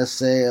than, let's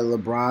say, a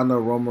LeBron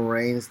or Roman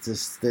Reigns to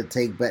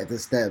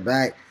step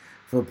back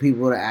for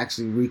people to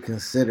actually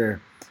reconsider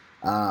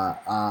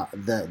the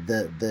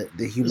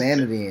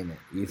humanity in it.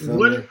 You feel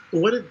me?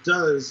 What it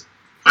does,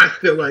 I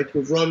feel like,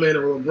 with Roman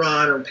or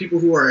LeBron or people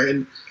who are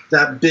in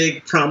that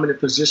big prominent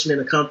position in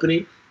a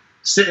company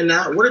sitting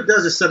out, what it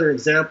does is set an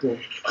example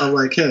of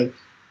like, hey,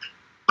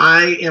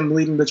 I am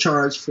leading the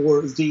charge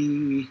for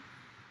the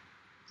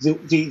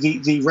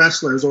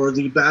wrestlers or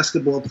the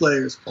basketball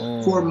players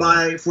for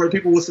the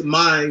people with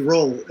my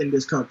role in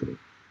this company.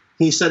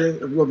 He's setting.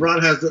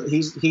 LeBron has he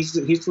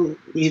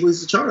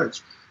leads the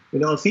charge. You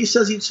know, if he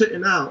says he's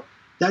sitting out,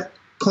 that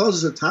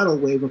causes a tidal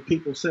wave of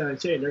people saying,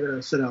 "Hey, they're going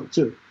to sit out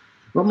too."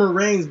 Roman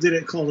Reigns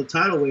didn't call the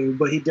title wave,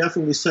 but he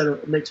definitely set a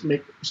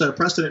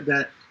precedent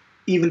that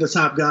even the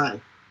top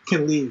guy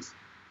can leave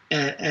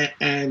and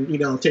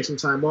take some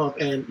time off,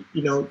 and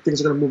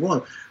things are going to move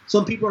on.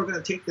 Some people are going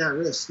to take that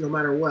risk no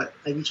matter what.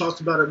 And you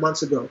talked about it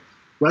months ago.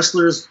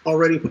 Wrestlers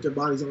already put their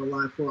bodies on the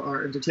line for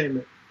our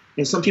entertainment,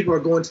 and some people are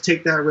going to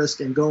take that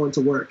risk and go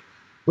into work.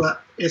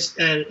 But the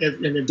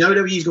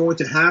WWE is going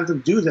to have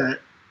them do that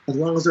as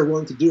long as they're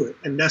willing to do it,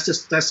 and that's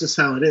just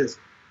how it is.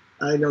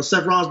 I know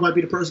Seth Rollins might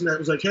be the person that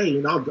was like,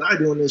 hey, I'll die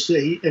doing this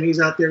shit.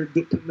 He's out there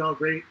putting out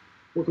great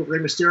work with Rey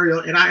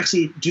Mysterio, and I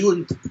actually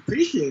do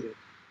appreciate it,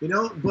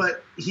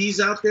 But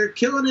he's out there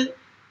killing it.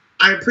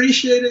 I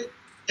appreciate it,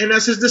 and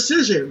that's his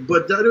decision.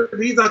 But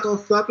WWE's not going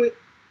to stop it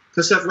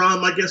because Seth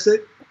Rollins might get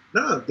sick.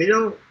 No, they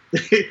don't.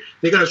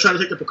 They're going to try to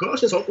take the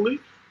precautions, hopefully,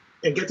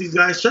 and get these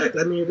guys checked.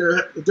 I mean,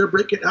 if they're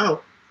breaking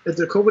out, if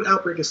the COVID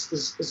outbreak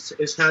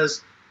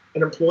has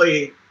an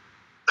employee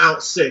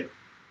out sick,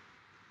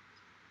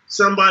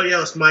 somebody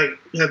else might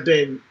have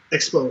been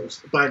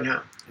exposed by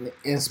now.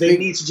 And they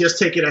need to just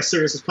take it as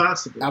serious as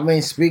possible. I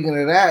mean, speaking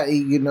of that,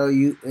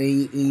 you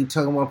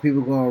talking about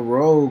people going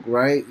rogue,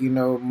 right?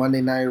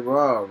 Monday Night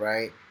Raw,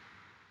 right?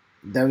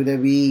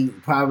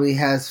 WWE probably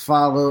has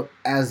followed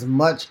as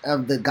much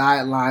of the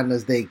guideline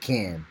as they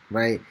can,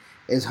 right?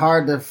 It's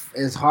hard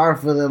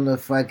for them to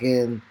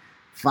fucking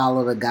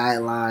follow the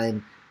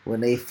guideline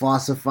when they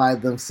falsify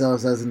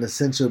themselves as an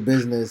essential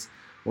business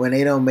when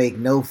they don't make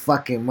no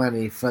fucking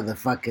money for the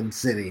fucking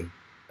city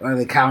or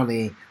the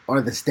county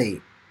or the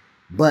state.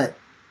 But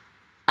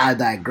I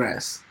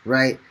digress,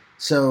 right?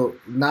 So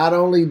not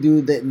only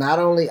did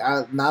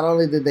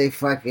they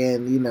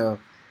fucking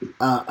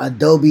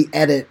Adobe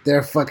edit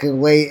their fucking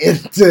way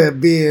into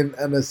being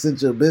an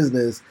essential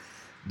business,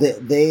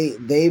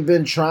 they've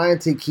been trying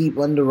to keep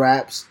under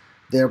wraps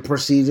their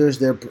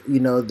procedures, and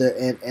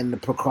the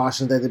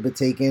precautions that they've been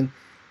taking.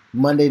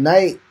 Monday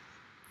night,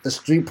 the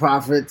Street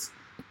Profits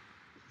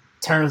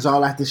turns all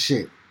that to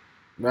shit,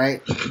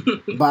 right?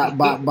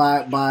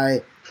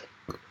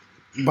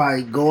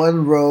 by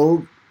going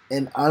rogue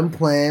and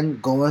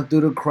unplanned, going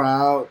through the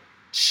crowd,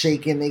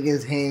 shaking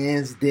niggas'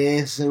 hands,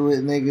 dancing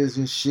with niggas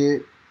and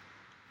shit,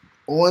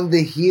 on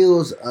the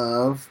heels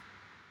of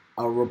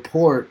a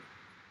report,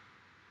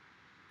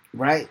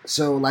 right?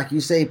 So, like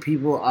you say,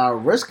 people are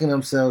risking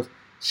themselves.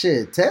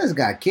 Shit, Tez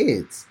got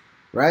kids,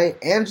 right?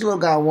 Angelo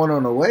got one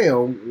on the way,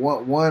 or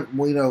one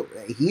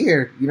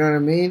here. You know what I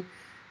mean?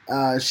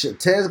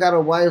 Tez got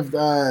a wife.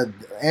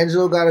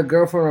 Angelo got a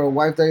girlfriend or a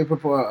wife that he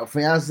proposed, a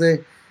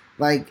fiance.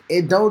 Like,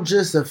 it don't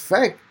just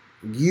affect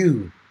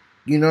you.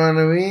 You know what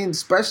I mean?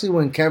 Especially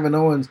when Kevin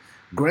Owens'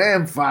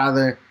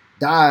 grandfather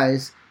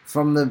dies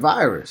from the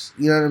virus.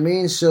 You know what I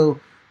mean? So,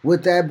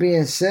 with that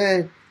being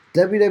said,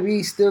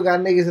 WWE still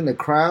got niggas in the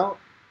crowd,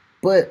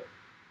 but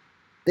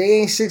they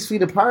ain't 6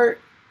 feet apart.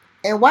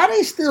 And why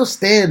they still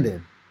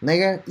standing,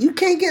 nigga? You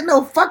can't get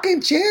no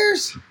fucking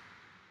chairs?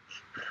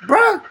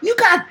 Bruh, you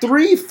got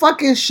 3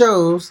 fucking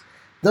shows.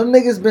 Them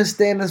niggas been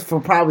standing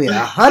for probably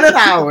 100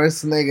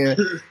 hours, nigga.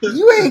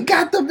 You ain't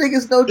got them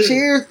niggas no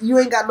chairs. You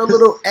ain't got no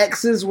little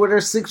X's where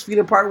they're 6 feet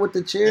apart with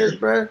the chairs,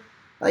 bruh.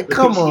 Like,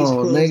 come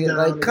on, nigga.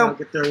 Like, come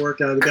get their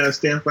workout. They gotta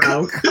stand for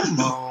hours. Come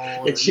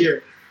on, and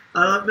cheer.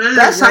 Man,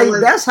 that's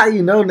how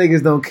you know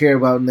niggas don't care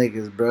about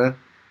niggas, bruh.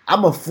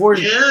 I'm a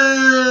 40.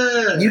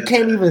 Yeah. You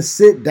can't even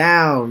sit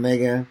down,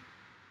 nigga.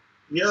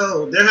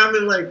 Yo, they're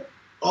having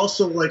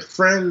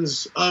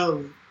friends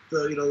of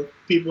the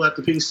people at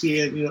the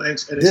PC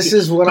and this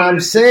is what I'm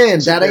saying.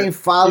 That ain't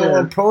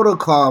following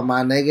protocol,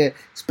 my nigga.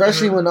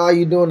 Especially when all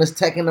you doing is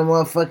taking the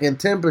motherfucking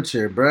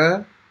temperature,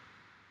 bruh.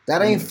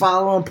 That ain't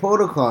following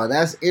protocol.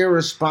 That's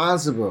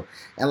irresponsible.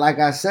 And like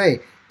I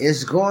say,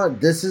 there's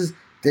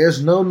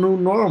no new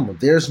normal.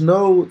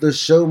 The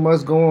show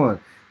must go on.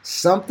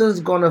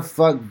 Something's gonna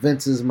fuck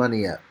Vince's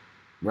money up,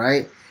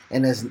 right?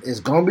 And it's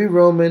gonna be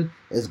Roman.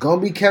 It's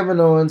gonna be Kevin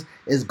Owens.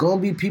 It's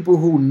gonna be people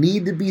who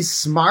need to be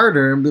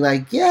smarter and be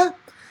like, yeah,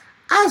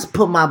 I just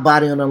put my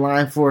body on the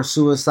line for a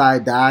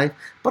suicide dive,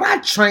 but I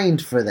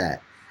trained for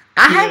that.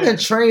 I haven't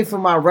trained for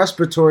my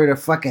respiratory to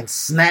fucking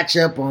snatch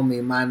up on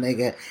me, my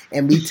nigga,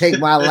 and me take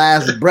my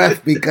last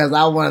breath because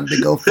I wanted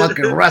to go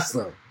fucking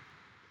wrestle.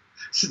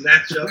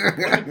 Snatch up.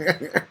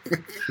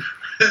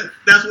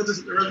 That's what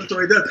this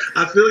respiratory does.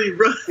 I feel you,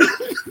 bro.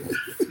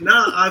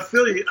 I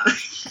feel you.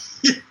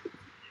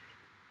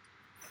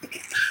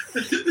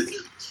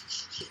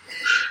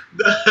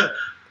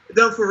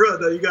 No, for real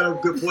though, you got a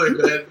good point,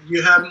 man.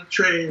 You haven't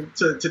trained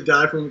to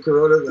die from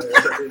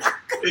coronavirus. I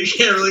mean, you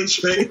can't really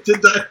train to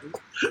die.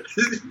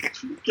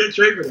 You can't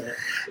train for that.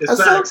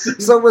 It's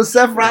facts. So when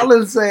Seth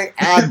Rollins say,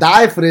 "I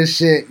die for this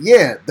shit,"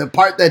 yeah, the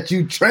part that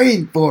you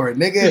trained for it,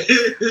 nigga.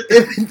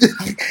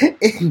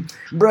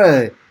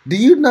 Bruh, do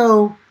you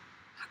know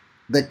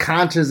the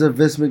conscience of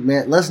Vince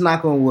McMahon? Let's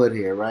knock on wood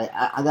here, right?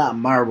 I got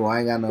marble, I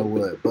ain't got no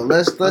wood. But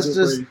let's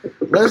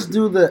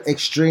do the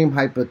extreme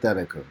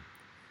hypothetical.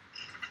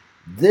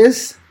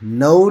 This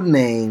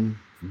no-name,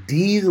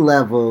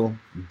 D-level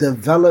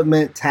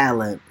development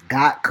talent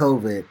got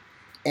COVID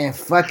And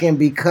fucking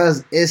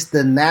because it's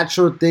the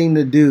natural thing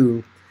to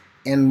do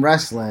in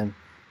wrestling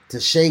to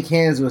shake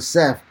hands with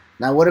Seth.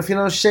 Now, what if you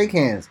don't shake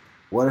hands?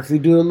 What if you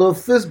do a little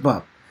fist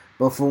bump?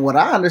 But from what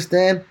I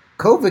understand,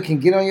 COVID can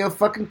get on your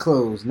fucking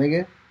clothes,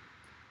 nigga.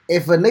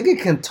 If a nigga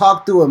can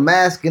talk through a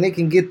mask and it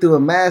can get through a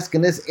mask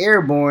and it's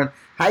airborne,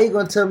 how you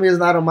gonna tell me it's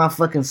not on my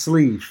fucking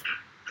sleeve?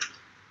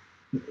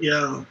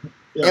 Yeah.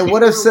 And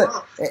what if...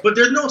 But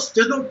there's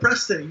no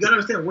precedent. You gotta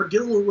understand, we're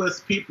dealing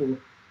with people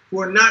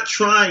who are not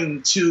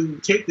trying to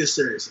take this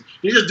seriously.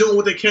 They're just doing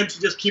what they can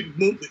to just keep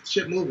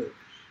shit moving.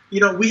 You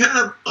know, we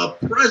have a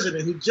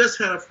president who just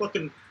had a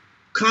fucking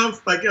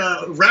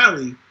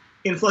rally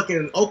in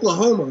fucking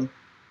Oklahoma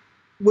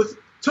with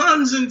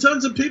tons and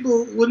tons of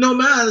people with no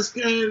mask,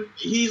 and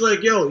he's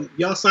like, yo,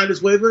 y'all sign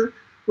this waiver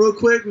real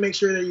quick, make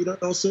sure that you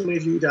don't sue me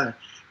if you die.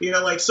 You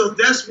know, like, so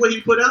that's what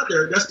he put out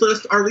there.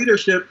 That's our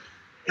leadership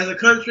as a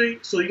country.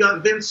 So you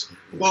got Vince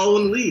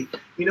following the lead.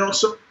 You know,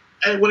 so,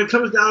 and when it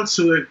comes down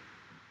to it,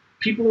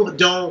 people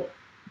don't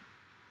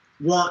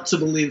want to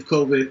believe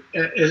COVID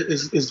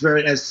is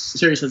very as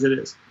serious as it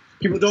is.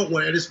 People don't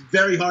want it. It's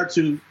very hard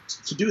to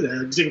do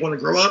that. They want to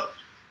grow up.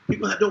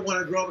 People don't want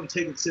to grow up and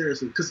take it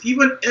seriously. Because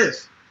even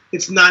if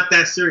it's not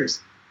that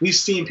serious, we've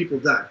seen people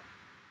die.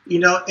 You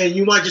know, and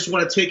you might just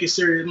want to take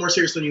it more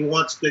serious than you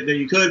want than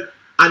you could.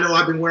 I know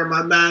I've been wearing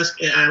my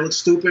mask and I look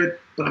stupid,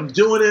 but I'm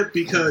doing it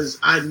because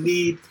I'm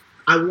trying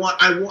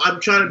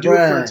to do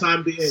it for the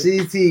time being.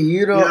 CT,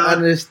 you don't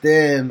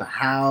understand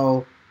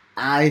how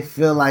I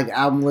feel like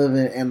I'm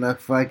living in a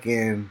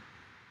fucking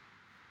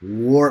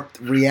warped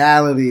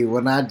reality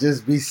when I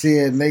just be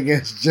seeing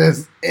niggas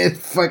just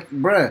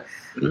bruh.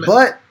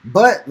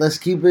 But let's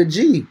keep it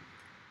G.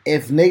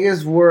 If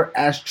niggas were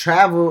if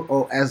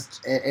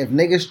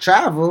niggas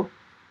travel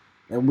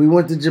and we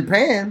went to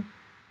Japan,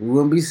 we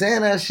wouldn't be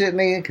saying that shit,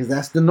 nigga, because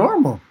that's the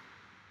normal,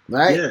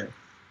 right? Yeah.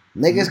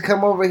 Niggas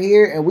come over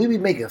here and we be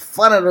making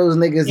fun of those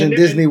niggas in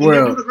Disney World.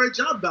 They're doing a great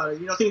job about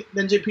it. You know, I think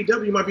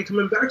NJPW might be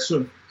coming back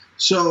soon.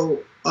 So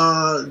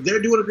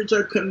they're doing a great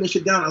job cutting this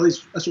shit down. At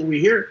least that's what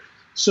we hear.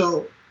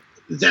 So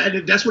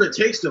that's what it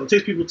takes, though. It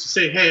takes people to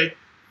say, hey,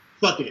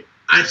 fuck it.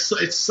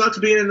 It sucks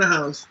being in the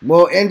house.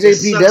 Well,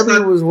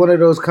 NJPW was one of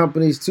those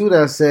companies, too,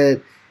 that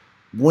said,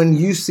 when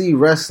you see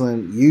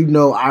wrestling, you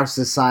know our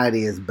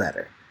society is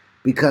better.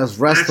 Because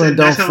wrestling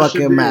don't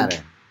fucking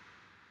matter.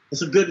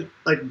 It's a good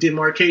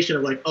demarcation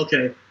of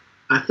okay,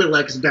 I feel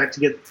like I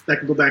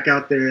can go back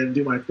out there and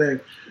do my thing.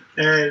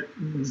 And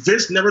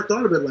Vince never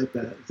thought of it like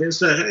that. Vince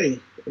said, "Hey,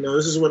 you know,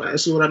 this is what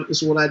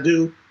I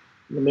do.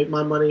 I'm gonna make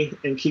my money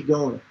and keep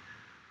going."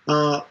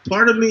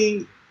 Part of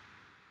me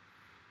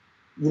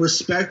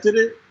respected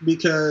it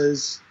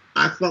because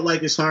I felt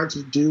like it's hard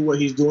to do what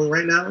he's doing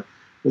right now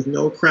with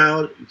no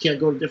crowd. You can't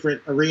go to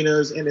different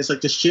arenas, and it's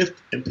like to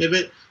shift and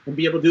pivot and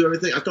be able to do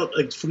everything. I thought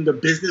from the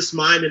business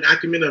mind and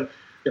acumen of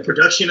the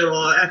production and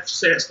all that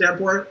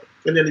standpoint,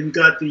 and then you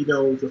got the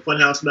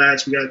Funhouse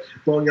match, we got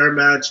Boneyard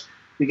match.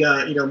 We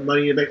got,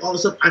 Money to Make, all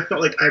this stuff. I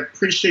felt like I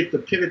appreciate the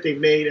pivot they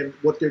made and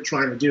what they're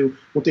trying to do,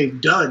 what they've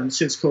done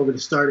since COVID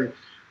started.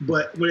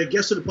 But when it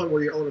gets to the point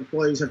where your own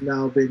employees have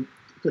now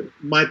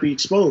might be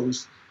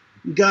exposed,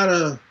 you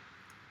gotta,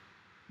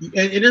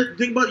 and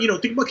think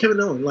about Kevin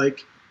Owens.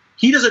 Like,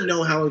 he doesn't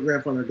know how his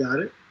grandfather got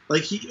it.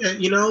 Like,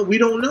 we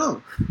don't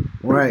know.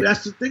 Right.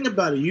 That's the thing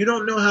about it. You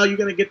don't know how you're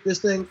gonna get this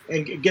thing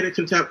and get it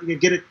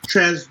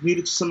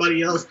transmuted to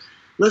somebody else.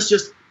 Let's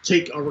just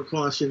take our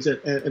precautions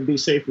and be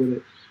safe with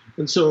it.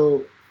 And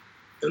so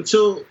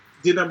until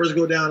the numbers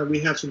go down and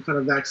we have some kind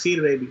of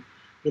vaccine, maybe,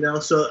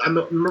 So I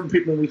remember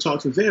people when we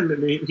talked with him,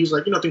 and he's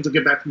like, things will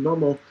get back to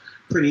normal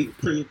pretty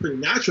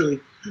naturally.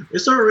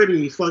 It's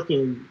already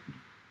fucking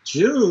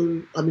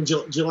June. I mean,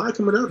 July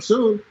coming up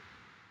soon.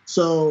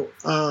 So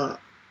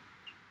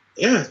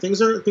yeah, things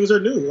are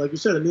new. Like you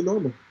said, a new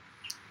normal.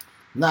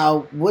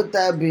 Now, with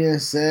that being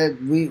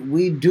said,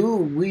 we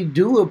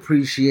do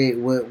appreciate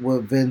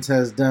what Vince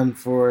has done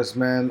for us,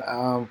 man.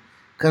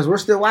 Because we're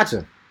still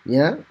watching.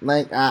 Yeah,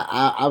 like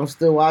I'm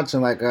still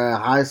watching like a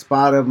high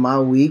spot of my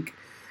week,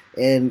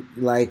 and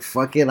like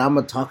fucking, I'm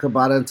gonna talk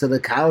about it until the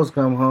cows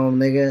come home,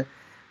 nigga.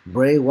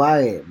 Bray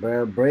Wyatt,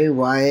 bro. Bray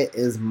Wyatt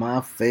is my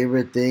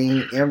favorite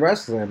thing in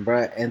wrestling,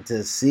 bro. And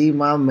to see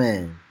my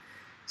man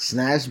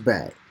snatch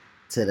back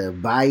to the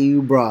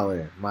Bayou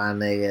Brawler, my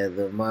nigga,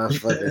 the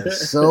motherfucking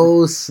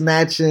soul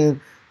snatching,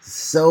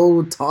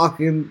 soul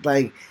talking,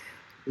 like,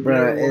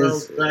 bro,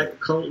 it's back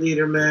cult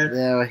leader, man.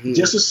 Yeah,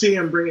 just to see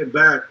him bring it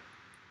back.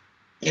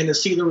 And to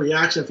see the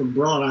reaction from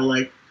Braun,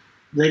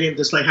 they didn't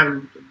just have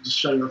him just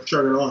shut it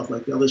off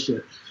like the other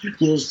shit.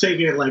 He was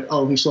taking it like,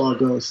 oh, he saw a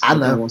ghost. I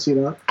know. See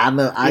that? I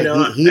know.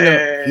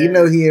 He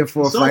know he in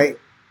for a fight.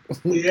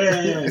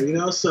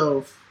 Yeah,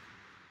 So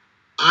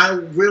I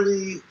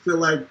really feel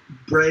like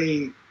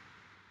Bray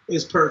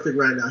is perfect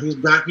right now. He's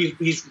back.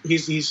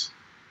 He's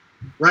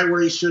right where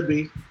he should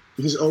be.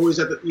 He's always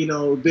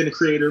been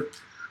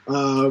creative.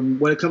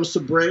 When it comes to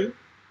Bray,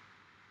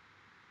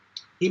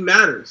 he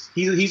matters.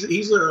 He's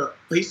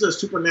a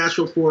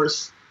supernatural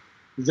force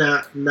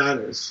that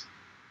matters.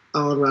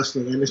 on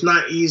wrestling, and it's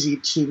not easy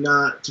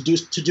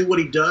to do what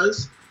he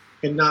does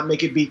and not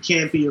make it be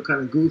campy or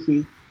kind of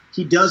goofy.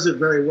 He does it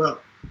very well.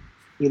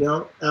 You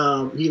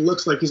know, he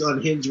looks like he's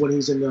unhinged when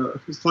he's in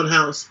his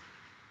funhouse.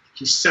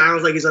 He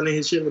sounds like he's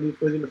unhinged shit when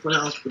he's in the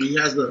funhouse, but he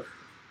has the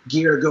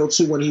gear to go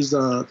to when he's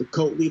the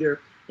cult leader,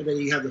 and then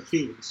you have the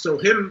Fiend. So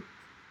him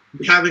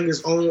having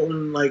his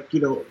own, like, you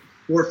know,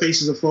 Four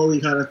Faces of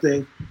Foley kind of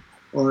thing,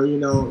 or, you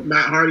know,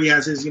 Matt Hardy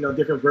has his, you know,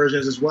 different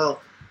versions as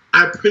well.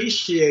 I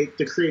appreciate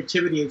the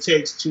creativity it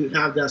takes to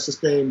have that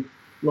sustained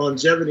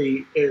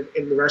longevity in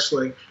the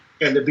wrestling,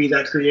 and to be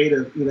that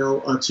creative, you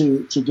know,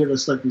 to give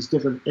us like these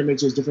different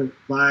images, different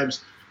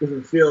vibes,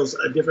 different feels,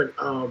 different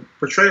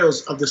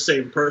portrayals of the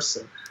same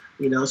person,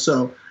 you know.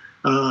 So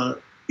yeah,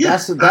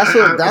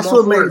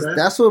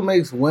 that's what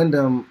makes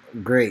Wyndham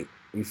great.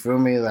 You feel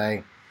me?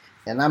 Like,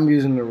 and I'm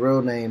using the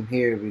real name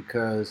here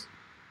because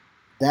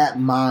that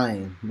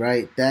mind,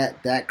 right?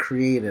 That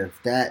creative,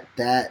 that's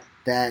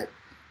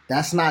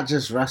not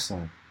just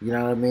wrestling. You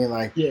know what I mean?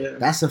 Like, yeah.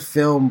 That's a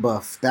film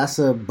buff. That's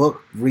a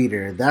book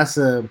reader. That's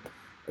a,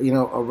 you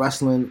know, a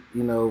wrestling,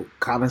 you know,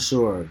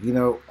 connoisseur. You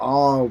know,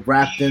 all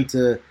wrapped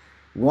into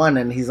one.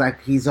 And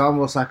he's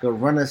almost like a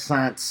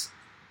Renaissance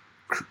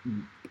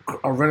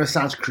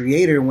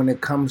creator when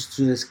it comes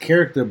to this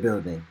character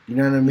building. You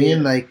know what I mean?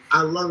 Yeah. Like,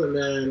 I love it,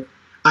 man.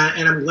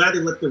 And I'm glad they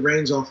let the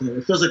reins off him.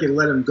 It feels like they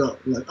let him go.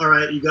 Like, all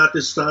right, you got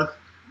this stuff.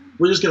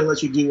 We're just gonna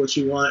let you do what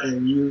you want,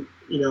 and you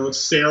know,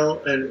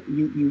 sail, and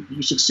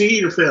you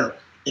succeed or fail.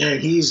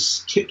 And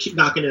he's keep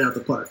knocking it out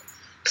the park.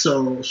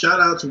 So shout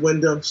out to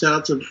Wyndham, shout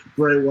out to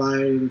Bray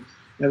Wyatt and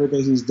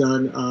everything he's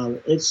done.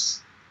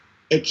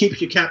 It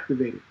keeps you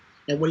captivated.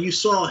 And when you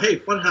saw, hey,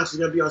 Funhouse is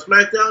gonna be on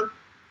SmackDown,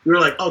 you were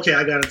like, okay,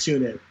 I gotta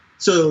tune in.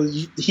 So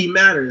he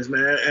matters,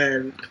 man,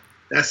 and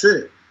that's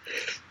it.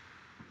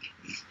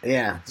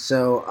 Yeah,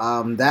 so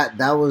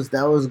that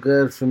was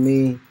good for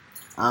me.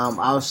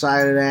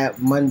 Outside of that,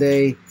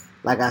 Monday,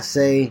 like I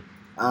say,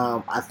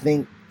 I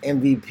think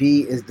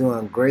MVP is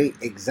doing great.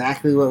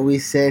 Exactly what we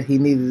said he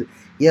needed.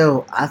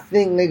 Yo, I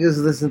think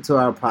niggas listen to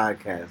our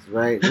podcast,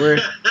 right?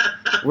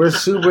 We're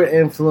super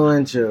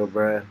influential,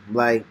 bruh.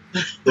 Like,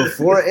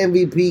 before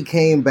MVP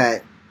came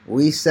back,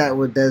 we sat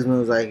with Desmond,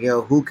 was like,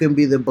 yo, who can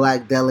be the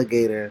black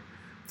delegator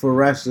for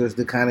wrestlers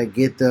to kind of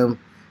get them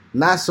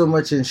not so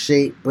much in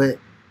shape, but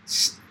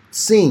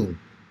seen,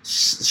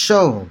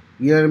 shown.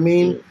 You know what I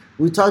mean? Yeah.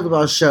 We talked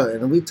about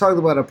Shelton. We talked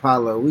about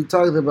Apollo. We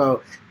talked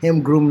about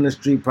him grooming the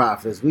Street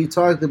Profits. We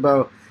talked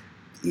about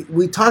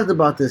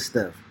this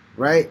stuff,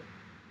 right?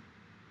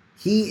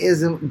 He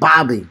isn't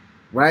Bobby,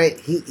 right?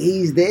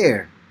 He's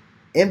there.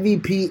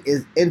 MVP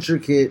is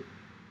intricate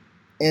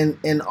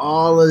in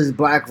all of his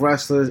black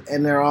wrestlers,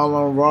 and they're all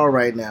on Raw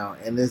right now,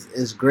 and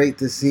it's great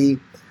to see.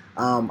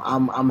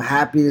 I'm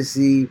happy to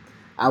see.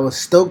 I was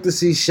stoked to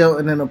see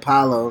Shelton and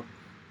Apollo,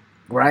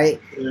 right?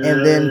 Yeah.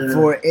 And then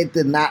for it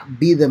to not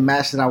be the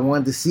match that I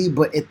wanted to see,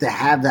 but it to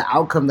have the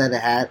outcome that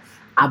it had,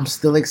 I'm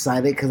still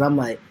excited because I'm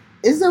like,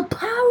 is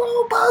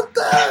Apollo about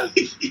that?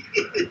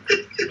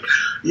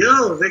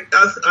 Yo,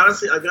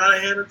 honestly, I gotta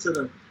hand it to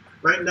them.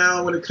 Right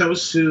now, when it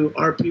comes to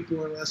our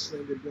people in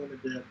wrestling, they're doing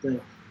the damn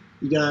thing.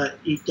 You got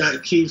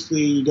Keith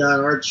Lee, you got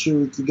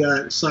R-Truth, you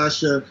got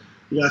Sasha,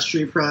 you got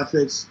Street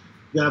Profits,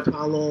 you got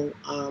Apollo,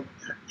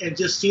 and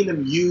just seeing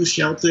them use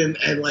Shelton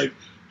and like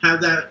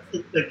have that,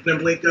 like, them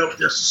link up.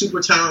 They're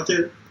super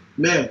talented,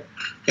 man.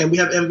 And we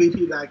have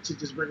MVP back to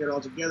just bring it all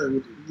together.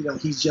 You know,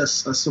 he's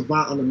just a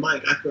savant on the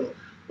mic. I feel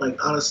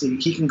like, honestly,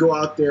 he can go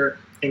out there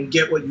and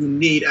get what you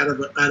need out of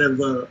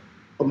a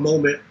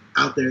moment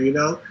out there. You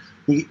know,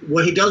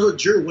 what he does with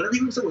Drew, whenever he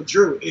comes up with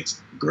Drew,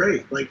 it's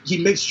great. Like,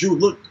 he makes Drew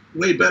look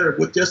way better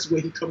with just the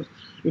way he comes.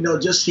 You know,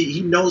 just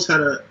he knows how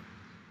to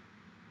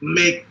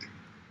make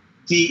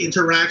the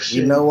interaction.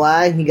 You know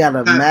why? He got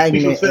a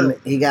magnet.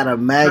 He got a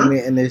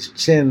magnet in his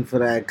chin for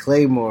that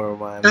Claymore,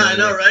 man. I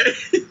know, right?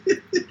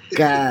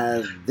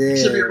 God damn.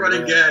 Should be a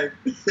running gag.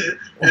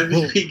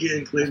 MVP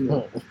getting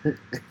Claymore.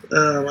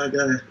 Oh my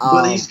god!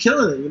 But he's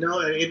killing it, you know,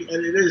 and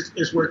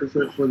it's working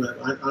for them.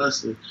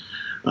 Honestly,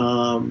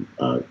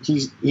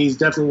 he's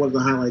definitely one of the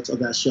highlights of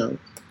that show.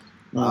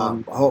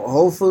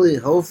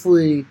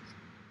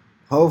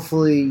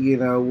 Hopefully, you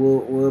know,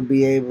 we'll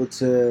be able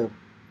to.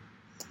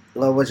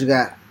 Well, what you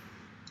got?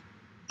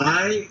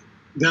 I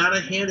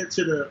gotta hand it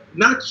to the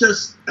not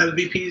just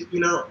MVP, you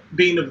know,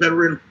 being a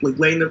veteran, like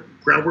laying the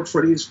groundwork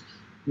for these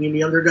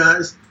younger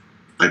guys.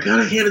 I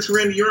gotta hand it to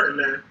Randy Orton,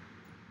 man.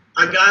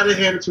 I gotta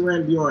hand it to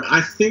Randy Orton.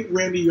 I think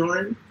Randy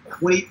Orton,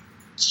 when he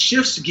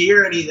shifts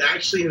gear and he's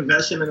actually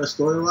investing in a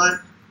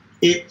storyline,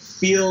 it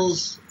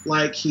feels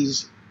like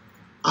he's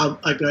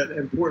like an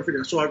important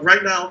figure. So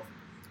right now,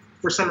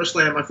 for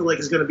SummerSlam, I feel like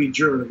it's gonna be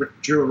Drew and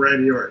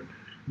Randy Orton,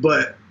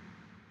 but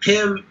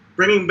him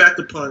bringing back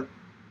the punt,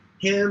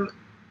 him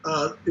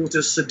with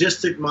a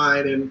sadistic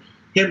mind, and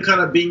him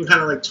kind of being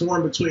kind of like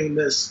torn between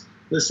this,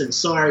 listen,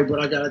 sorry, but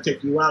I gotta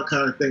take you out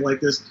kind of thing,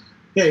 like this.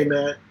 Hey,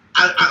 man,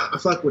 I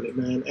fuck with it,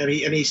 man. And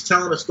he's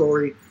telling a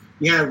story.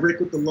 You have Rick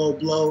with the low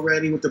blow,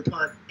 Randy with the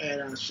punt,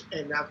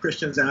 and now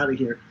Christian's out of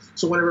here.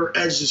 So whenever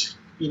Edge is,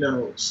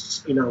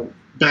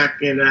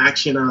 back in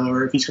action,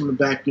 or if he's coming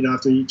back,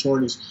 after he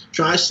torn his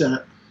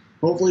tricep.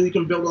 Hopefully, we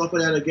can build off of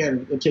that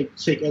again and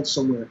take Edge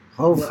somewhere.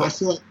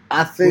 Hopefully,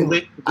 I feel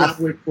like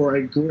we're for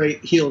a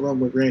great heel run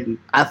with Randy.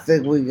 I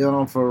think we're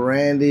going for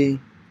Randy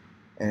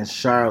and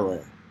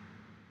Charlotte,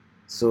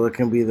 so it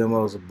can be the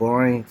most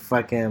boring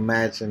fucking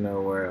match in the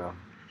world.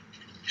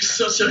 You're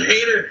such a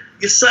hater.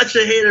 You're such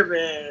a hater,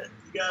 man.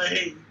 You gotta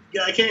hate.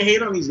 I can't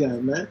hate on these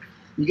guys, man.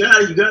 You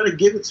gotta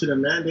give it to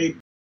them, man.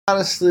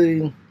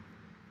 Honestly,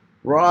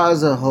 Raw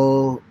as a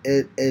whole,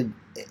 it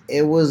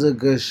was a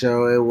good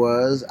show. It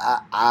was.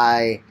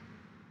 I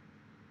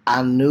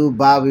knew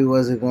Bobby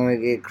wasn't gonna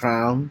get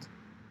crowned,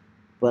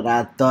 but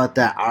I thought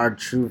that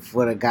R-Truth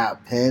would have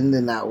got pinned,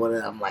 and that would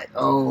have. I'm like,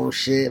 oh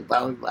shit,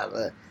 Bobby, blah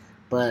blah.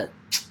 But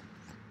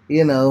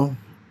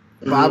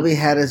Bobby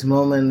had his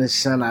moment in the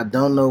sun. I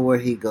don't know where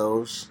he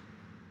goes.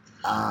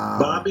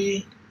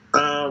 Bobby,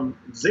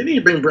 they need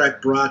to bring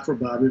back Brock for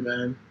Bobby,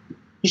 man.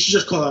 He should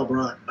just call out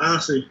Brock,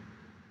 honestly.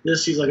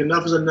 He's like,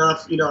 enough is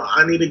enough.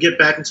 I need to get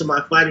back into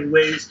my fighting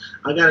ways.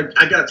 I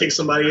gotta take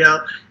somebody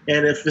out,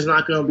 and if it's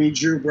not gonna be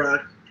Drew,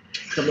 Brock,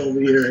 come over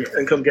here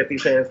and come get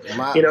these hands.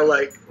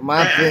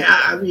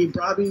 I mean,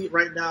 Bobby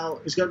right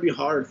now, it's gonna be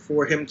hard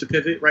for him to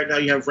pivot. Right now,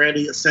 you have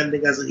Randy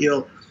ascending as a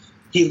heel.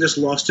 He just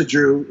lost to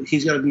Drew.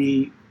 He's gonna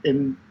be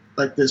in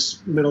like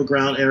this middle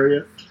ground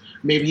area.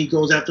 Maybe he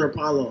goes after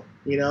Apollo.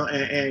 And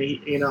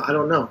I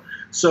don't know.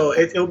 So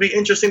it'll be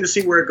interesting to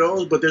see where it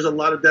goes. But there's a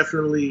lot of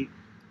definitely.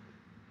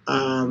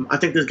 I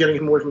think there's getting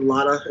him away from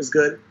Lana is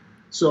good.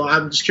 So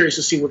I'm just curious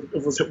to see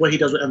what he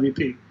does with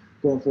MVP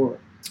going forward.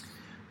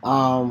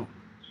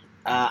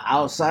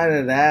 Outside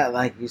of that,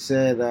 like you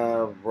said,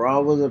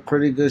 Raw was a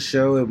pretty good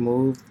show. It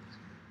moved.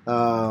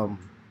 SmackDown,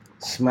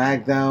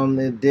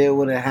 it did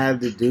what it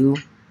had to do.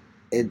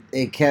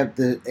 It kept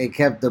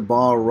the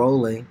ball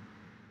rolling.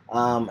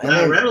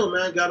 Matt Riddle,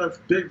 man, got a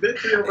big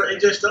victory over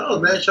AJ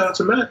Styles, man. Shout out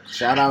to Matt.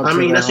 Shout out.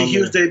 That's a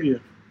huge debut.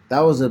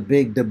 That was a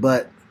big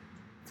debut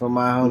for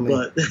my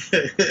homie.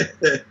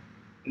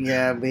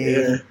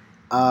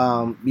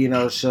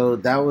 So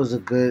that was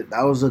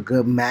a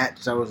good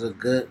match. That was a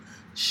good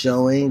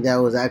showing. That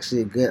was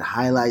actually a good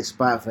highlight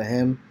spot for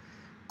him.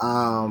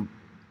 I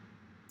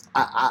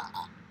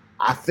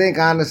think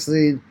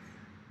honestly,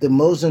 the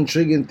most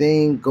intriguing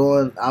thing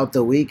going out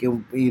the week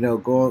and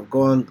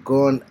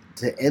going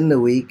to end the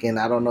week, and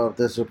I don't know if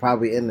this will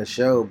probably end the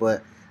show,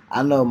 but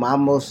I know my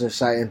most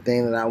exciting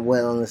thing that I'm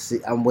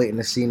waiting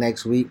to see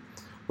next week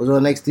was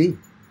on NXT.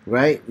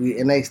 Right?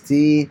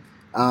 NXT,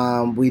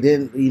 we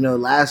didn't,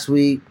 last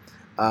week,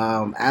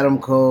 Adam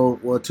Cole,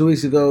 2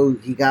 weeks ago,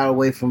 he got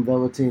away from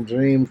Velveteen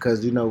Dream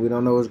because, we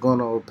don't know what's going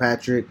on with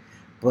Patrick,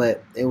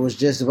 but it was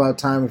just about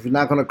time. If you're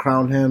not going to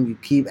crown him, you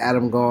keep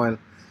Adam going.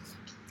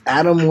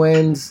 Adam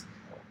wins.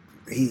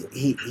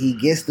 He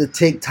gets the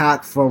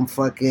TikTok from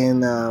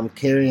fucking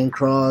Karrion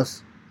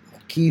Kross,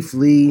 Keith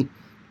Lee,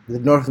 the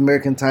North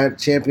American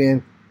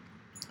champion,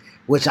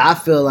 which I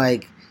feel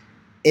like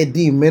it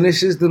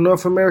diminishes the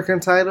North American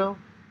title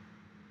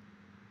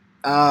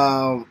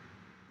for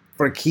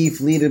Keith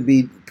Lee to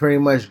be pretty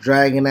much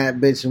dragging that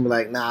bitch and be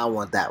like, nah, I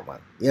want that one.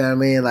 You know what I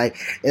mean? Like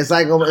it's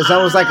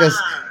almost like a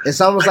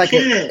selfish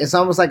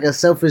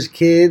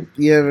kid.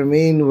 You know what I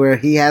mean? Where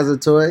he has a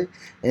toy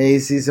and he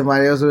sees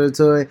somebody else with a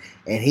toy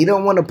and he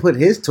don't want to put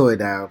his toy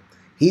down.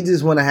 He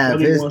just want to have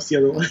his. Wants the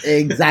other one.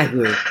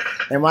 Exactly.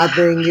 And my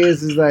thing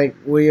is like,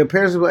 well, your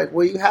parents were like,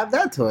 well, you have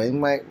that toy. I'm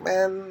like,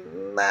 man.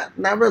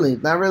 Not really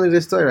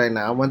this toy right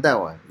now. I want that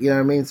one. You know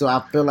what I mean? So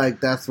I feel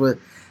like that's what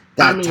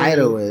that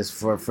title is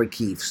for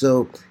Keith.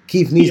 So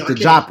Keith needs to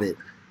drop it.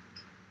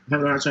 I'm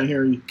having a hard time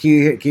hearing you. Can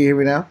you hear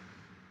me now?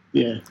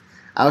 Yeah.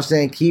 I was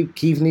saying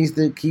Keith needs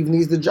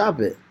to drop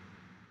it.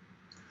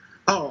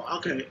 Oh,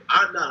 okay.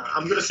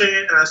 I'm gonna say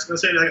it. I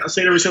say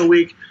it every single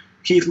week.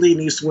 Keith Lee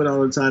needs to win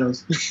all the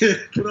titles.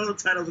 Win all the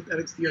titles with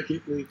NXT on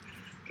Keith Lee.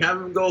 Have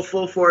him go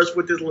full force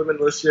with this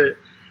limitless shit.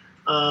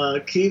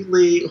 Keith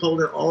Lee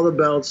holding all the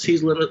belts.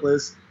 He's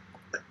limitless,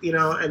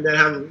 and then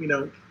have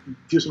him,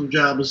 do some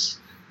jobs,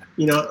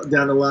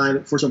 down the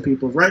line for some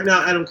people. Right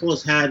now, Adam Cole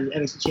has had an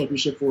NXT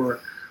championship for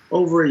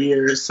over a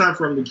year. It's time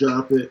for him to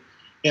drop it.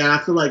 And I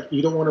feel like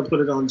you don't want to put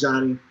it on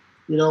Johnny.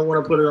 You don't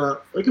want to put it on.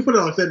 You can put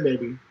it on Finn,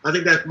 maybe. I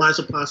think that might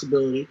be a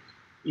possibility.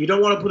 You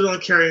don't want to put it on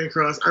Karrion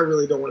Kross. I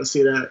really don't want to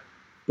see that.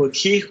 But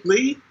Keith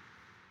Lee,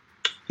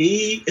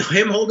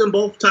 him holding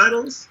both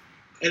titles.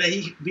 And then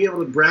he be able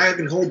to brag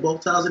and hold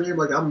both titles in him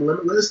like I'm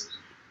limitless,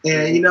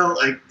 and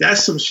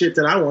that's some shit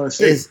that I want to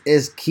see.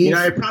 Is Keith?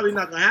 It's probably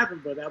not gonna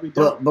happen, but that'll be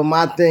dope. But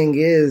my thing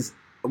is,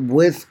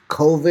 with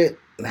COVID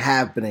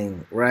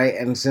happening, right?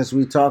 And since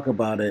we talk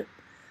about it,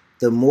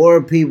 the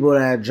more people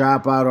that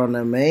drop out on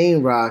the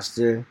main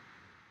roster,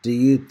 do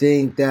you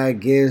think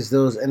that gives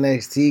those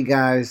NXT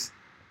guys,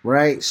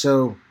 right?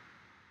 So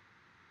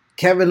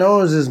Kevin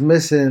Owens is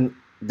missing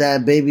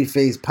that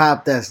babyface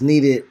pop that's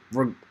needed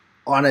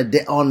on a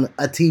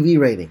TV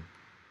rating.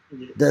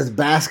 Does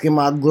Bask in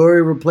My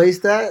Glory replace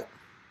that?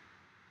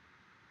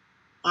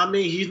 I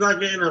mean, he's not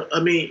getting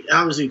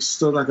obviously, he's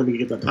still not going to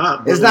get the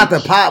pop. It's not the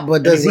pop,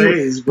 but does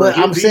anyways, he? But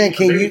I'm saying,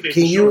 can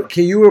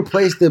you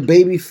replace the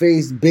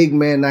babyface big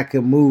man that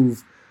can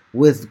move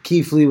with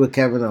Keith Lee with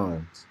Kevin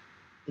Owens?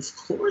 Of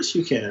course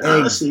you can.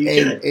 Honestly,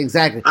 you can.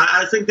 Exactly.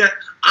 I think that,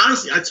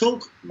 honestly, I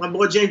told my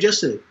boy James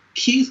yesterday,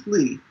 Keith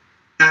Lee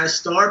has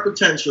star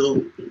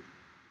potential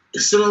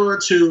similar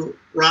to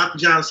Rock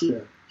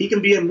Johnson. He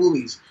can be in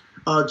movies.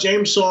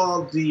 James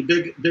saw the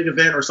big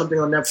event or something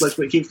on Netflix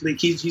with Keith Lee.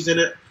 He's in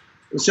it.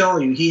 I'm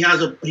telling you, he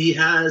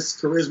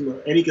has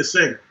charisma and he can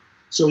sing.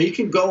 So he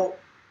can go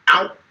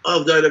out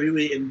of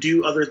WWE and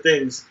do other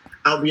things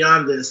out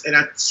beyond this. And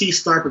I see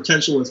star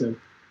potential with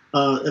him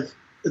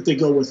if they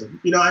go with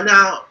him. You know, and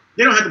now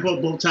they don't have to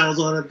put both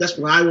titles on it. That's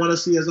what I want to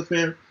see as a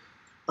fan.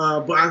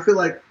 But I feel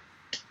like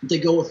they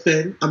go with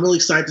Finn. I'm really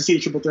excited to see the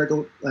triple threat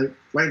go. Like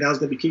right now, it's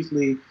going to be Keith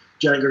Lee,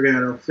 Johnny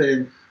Gargano,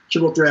 Finn.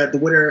 Triple threat. The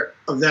winner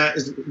of that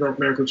is the North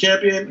American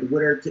champion. The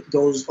winner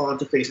goes on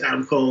to face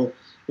Adam Cole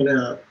in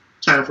a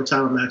title for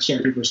title match,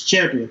 champion versus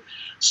champion.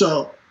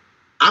 So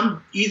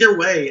I'm either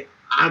way.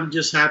 I'm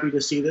just happy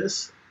to see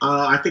this.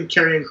 I think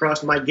Karrion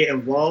Kross might get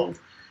involved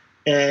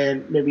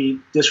and maybe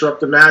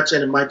disrupt the match,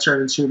 and it might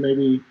turn into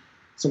maybe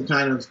some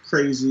kind of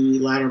crazy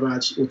ladder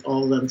match with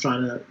all of them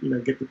trying to,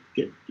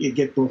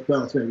 get both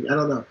belts. Maybe, I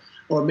don't know,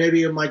 or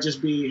maybe it might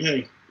just be,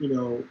 hey,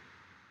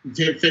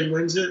 Finn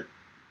wins it,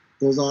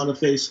 goes on to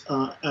face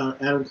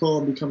Adam Cole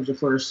and becomes the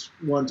first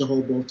one to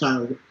hold both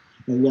titles,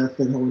 and left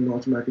Finn holding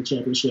North American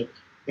Championship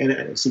and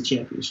NXT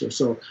Championship.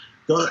 So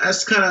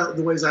that's kind of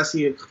the ways I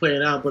see it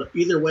playing out. But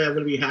either way, I'm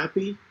going to be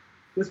happy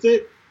with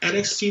it.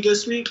 NXT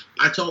this week,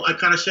 I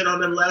kind of shit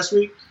on them last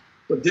week,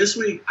 but this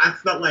week I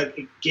felt like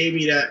it gave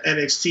me that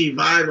NXT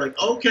vibe. Like,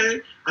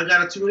 okay, I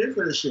got to tune in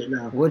for this shit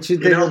now. What you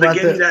think about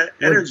that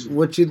energy?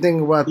 What you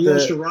think about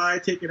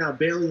Shirai taking out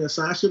Bayley and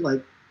Sasha?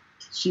 Like,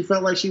 she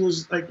felt like she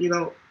was like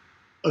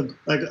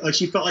like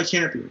she felt like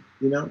champion.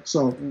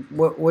 So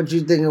what you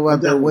think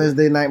about the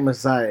Wednesday Night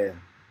Messiah?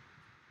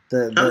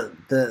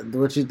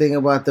 What you think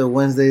about the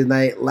Wednesday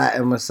Night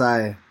Latin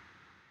Messiah?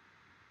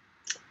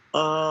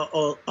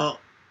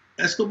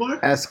 Escobar.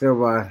 I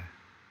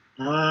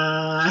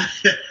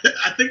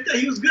think that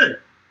he was good.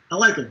 I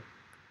like him.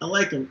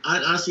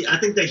 Honestly, I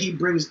think that he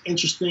brings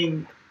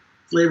interesting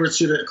flavor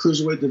to the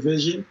cruiserweight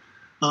division,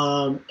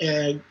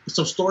 and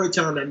some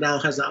storytelling that now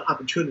has an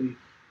opportunity.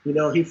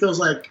 He feels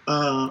like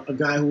a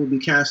guy who would be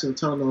cast in a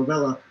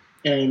telenovela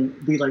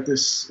and be like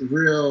this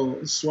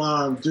real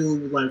suave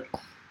dude, like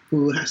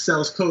who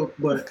sells coke,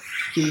 but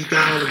he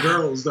got all the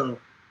girls though.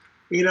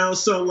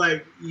 So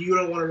like you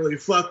don't want to really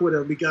fuck with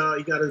him. He got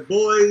his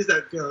boys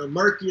that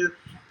murk you.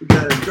 He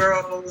got his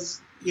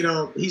girls.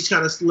 He's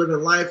kind of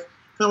living life,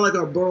 kind of like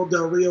Alberto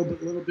Del Rio,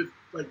 but a little bit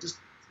like just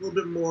a little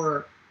bit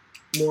more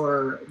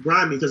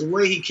grimy. Because the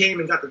way he came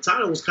and got the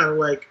title was kind of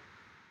like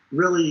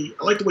really.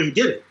 I like the way he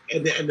did it,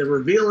 and the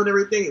reveal and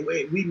everything.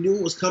 We knew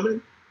it was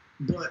coming,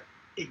 but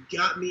it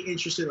got me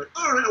interested. Like,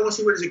 all right, I want to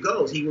see where it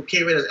goes. He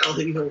came in as El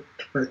Hijo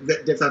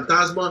de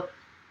Fantasma.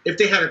 If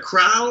they had a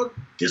crowd,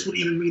 this would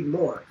even mean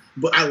more.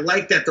 But I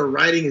like that the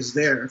writing is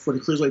there for the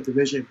Cruiserweight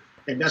division,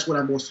 and that's what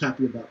I'm most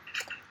happy about.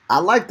 I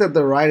like that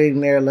the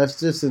writing there, let's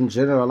just in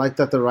general, I like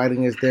that the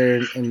writing is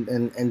there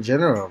in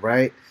general,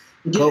 right?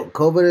 Yeah.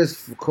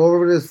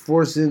 COVID is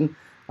forcing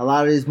a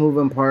lot of these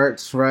moving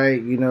parts,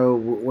 right?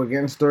 We're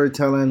getting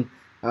storytelling.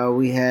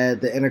 We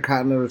had the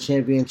Intercontinental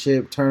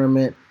Championship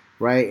tournament,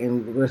 right?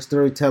 And we're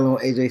storytelling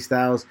with AJ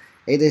Styles.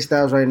 AJ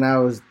Styles right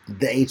now is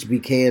the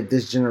HBK of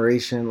this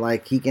generation.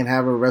 Like, he can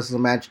have a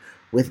wrestling match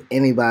with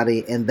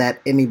anybody, and that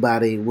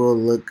anybody will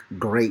look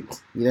great.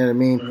 You know what I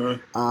mean?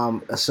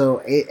 Mm-hmm.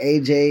 So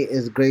AJ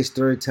is great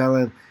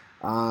storytelling.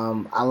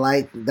 I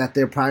like that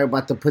they're probably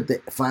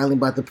finally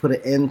about to put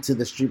an end to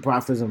the Street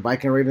Profits and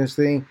Viking Raiders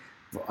thing.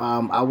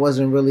 I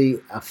wasn't really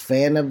a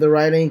fan of the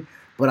writing,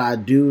 but I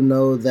do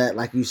know that,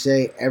 like you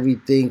say,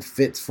 everything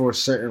fits for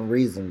certain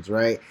reasons,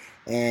 right?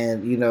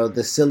 And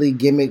the silly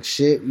gimmick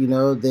shit,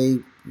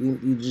 you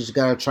just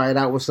gotta try it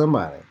out with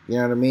somebody. You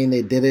know what I mean?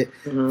 They did it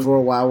for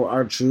a while with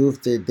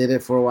R-Truth. They did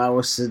it for a while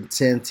with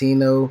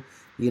Santino.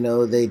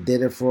 They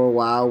did it for a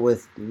while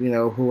with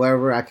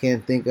whoever I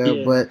can't think of.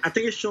 Yeah. But I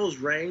think it shows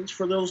range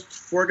for those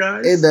four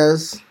guys. It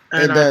does.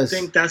 And I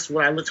think that's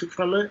what I look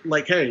from it.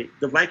 Like, hey,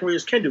 the Viking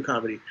Raiders can do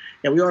comedy,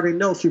 and we already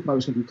know Street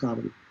Profits can do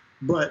comedy.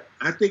 But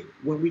I think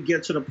when we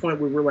get to the point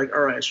where we're like,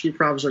 all right, Street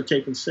Profits are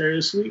taken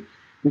seriously,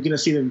 we're gonna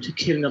see them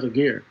hit another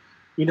gear.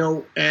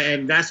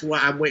 And that's why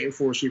I'm waiting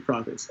for Street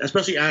Profits,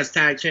 especially as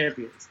tag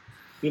champions.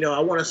 I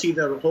want to see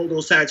them hold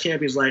those tag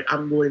champions like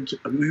I'm willing to.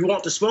 We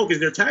want the smoke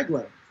is their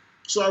tagline,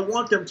 so I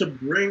want them to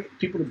bring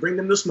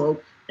them the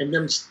smoke and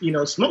them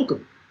smoke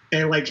them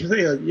and like,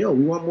 hey, we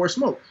want more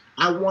smoke.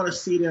 I want to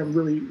see them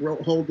really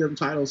hold them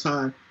titles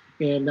high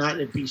and not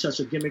it be such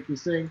a gimmicky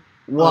thing.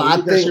 Well, I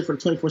think that shit for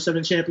the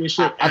 24/7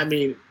 championship.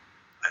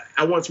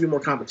 I want it to be more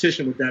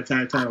competition with that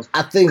tag titles.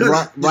 I think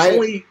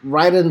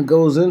writing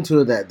goes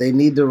into that. They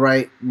need to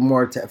write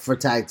more for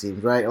tag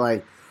teams, right?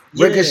 Like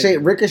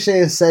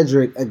Ricochet and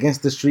Cedric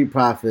against the Street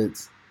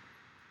Profits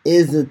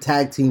is a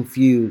tag team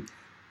feud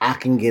I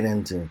can get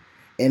into.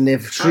 And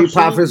if Street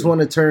Profits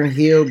want to turn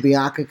heel,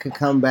 Bianca can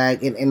come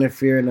back and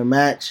interfere in the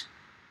match.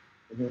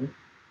 Mm-hmm.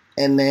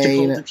 And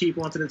then to keep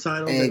onto the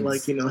title, and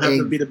have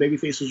them be the baby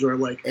faces, or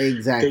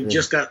exactly they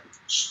just got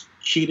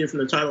cheated from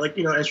the title,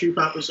 and Street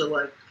Profits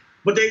are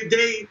but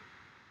they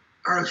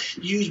are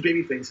huge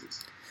baby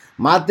faces.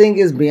 My thing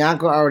is,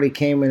 Bianca already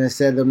came in and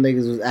said them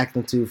niggas was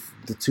acting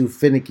too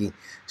finicky.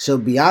 So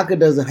Bianca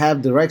doesn't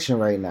have direction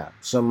right now.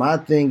 So my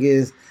thing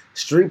is,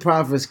 Street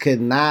Profits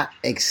could not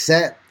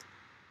accept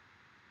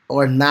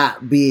or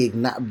cannot be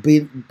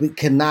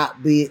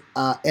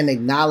an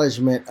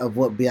acknowledgement of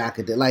what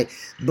Bianca did.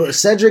 But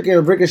Cedric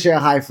and Ricochet are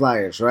high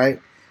flyers, right?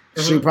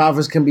 Mm-hmm. Street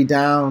Profits can be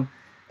down,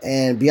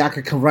 and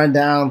Bianca can run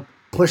down,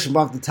 push him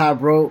off the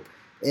top rope,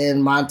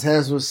 and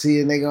Montez will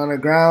see a nigga on the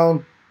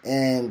ground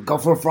and go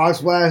for a frog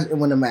splash and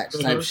win the match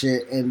type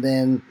shit. And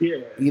then,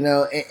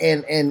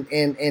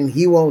 and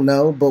he won't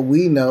know, but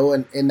we know,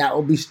 and that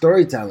will be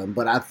storytelling.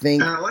 But I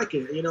think... I like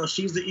it.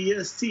 She's the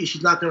EST.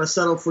 She's not going to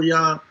settle for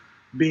y'all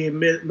being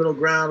middle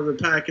ground of the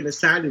pack in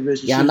this tag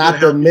division. Y'all not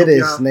the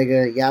middest,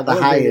 nigga. Y'all the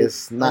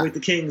highest. Not with the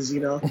kings,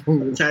 of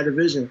the tag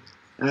division,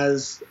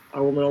 as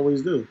our women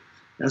always do.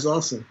 That's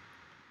awesome.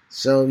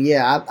 So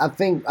yeah, I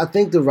think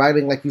the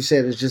writing, like you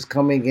said, is just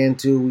coming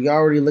into. We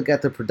already look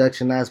at the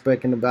production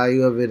aspect and the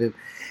value of it,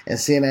 and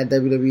seeing that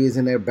WWE is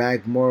in their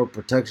bag more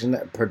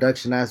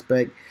production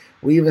aspect.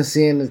 We even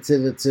seeing it to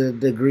the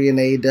degree in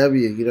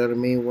AEW. You know what I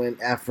mean?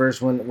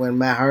 When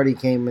Matt Hardy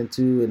came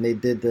into and they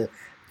did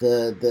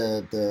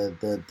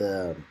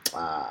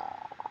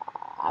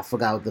I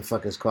forgot what the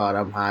fuck it's called.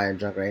 I'm high and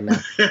drunk right now.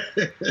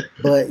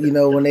 But,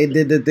 when they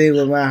did the thing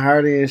with Matt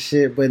Hardy and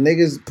shit, but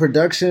niggas,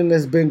 production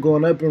has been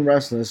going up in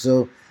wrestling.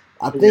 So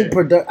I think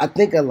I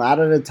think a lot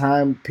of the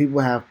time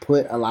people have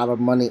put a lot of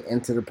money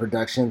into the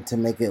production to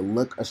make it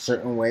look a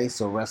certain way,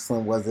 so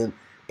wrestling wasn't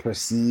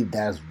perceived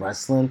as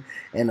wrestling,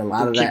 and a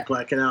lot of that. Keep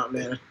blacking out,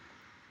 man.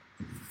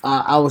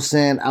 I was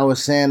saying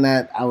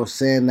that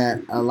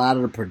a lot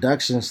of the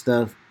production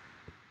stuff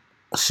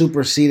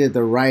superseded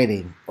the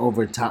writing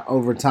over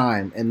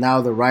time, and now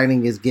the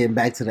writing is getting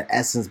back to the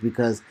essence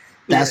because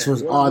that's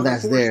all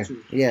that's there.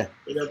 Yeah,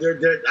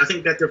 I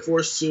think that they're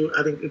forced to.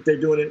 I think if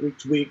they're doing it week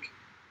to week,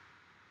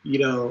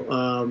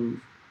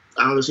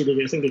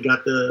 obviously I think they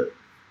got the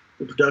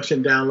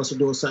production down. Unless they're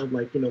doing something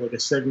like a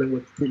segment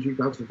with Street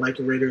Profits and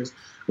Viking Raiders,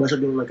 unless they're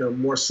doing like a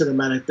more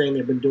cinematic thing.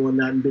 They've been doing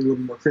that and being a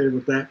little more creative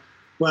with that.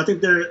 But I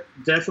think they're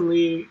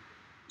definitely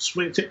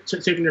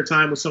taking their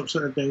time with some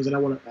certain things, and I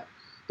want to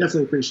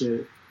definitely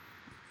appreciate it.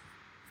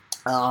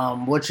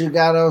 What you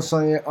got else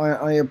on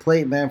your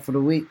plate, man, for the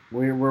week?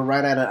 We're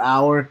right at an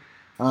hour.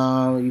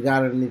 You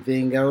got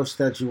anything else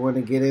that you want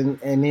to get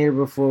in here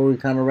before we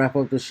kind of wrap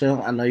up the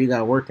show? I know you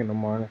got work in the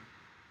morning.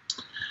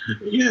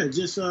 Yeah,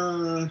 just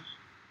when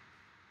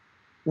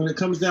it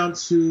comes down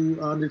to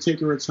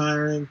Undertaker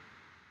retiring,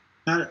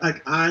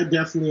 I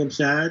definitely am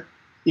sad,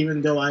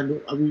 even though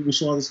we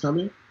saw this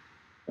coming.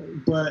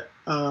 But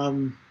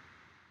I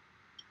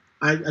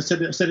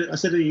said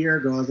it a year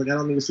ago. I was like, I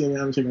don't need to see any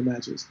Undertaker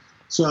matches.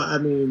 So I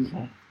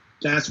mean,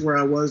 that's where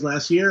I was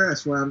last year.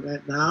 That's where I'm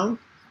at now.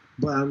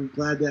 But I'm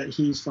glad that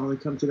he's finally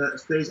come to that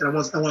stage, and I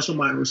want to show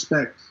my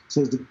respect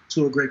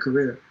to a great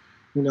career.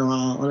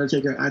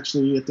 Undertaker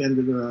actually at the end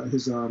of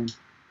his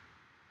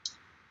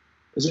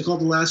is it called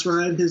The Last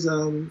Ride? His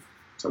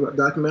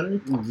documentary.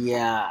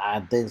 Yeah, I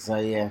think so.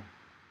 Yeah.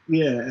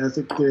 Yeah, I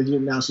think he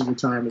announced his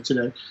retirement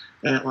today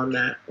on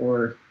that,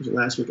 or was it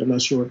last week? I'm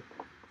not sure.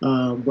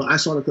 But I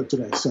saw the clip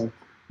today, so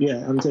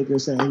yeah, Undertaker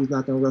is saying he's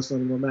not going to wrestle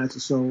any more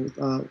matches. So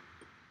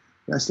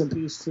rest in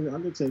peace to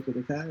Undertaker,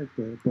 the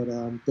character. But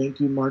thank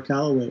you, Mark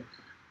Calloway,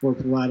 for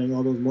providing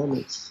all those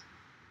moments.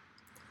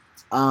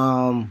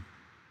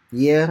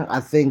 Yeah,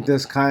 I think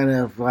this kind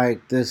of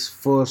like this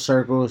full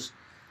circles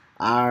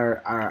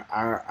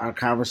our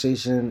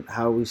conversation,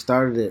 how we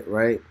started it,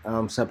 right?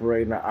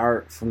 Separating the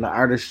art from the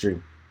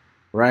artistry,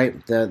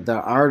 right?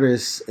 The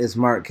artist is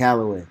Mark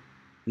Calloway.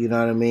 You know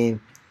what I mean?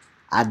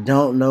 I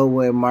don't know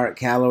what Mark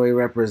Calloway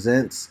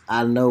represents.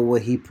 I know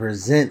what he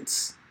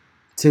presents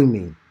to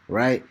me,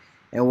 right?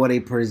 And what he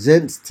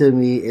presents to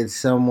me is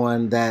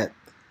someone that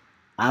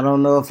I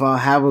don't know if I'll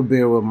have a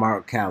beer with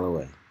Mark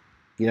Calloway.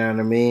 You know what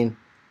I mean?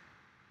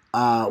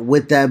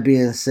 With that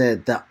being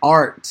said, the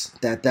art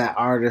that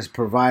artist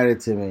provided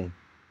to me,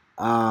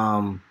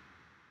 I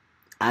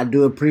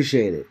do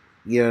appreciate it.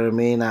 You know what I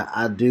mean?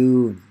 I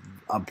do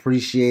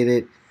appreciate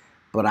it,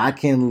 but I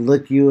can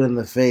look you in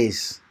the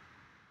face.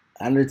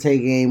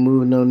 Undertaker ain't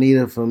moving no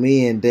needle for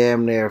me in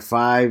damn near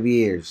 5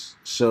 years.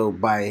 So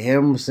by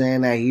him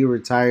saying that he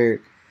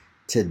retired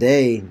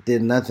today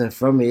did nothing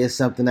for me. It's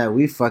something that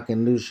we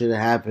fucking knew should have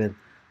happened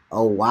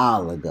a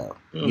while ago.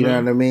 Mm-hmm. You know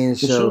what I mean?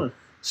 For sure.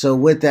 So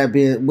with that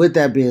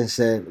being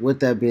said,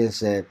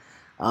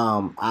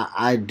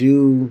 I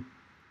do,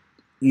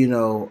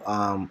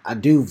 I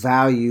do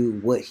value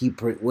what he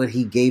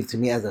gave to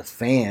me as a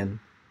fan.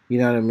 You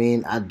know what I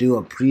mean? I do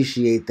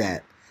appreciate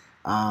that.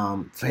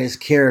 for his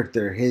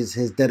character,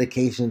 his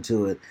dedication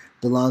to it,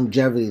 the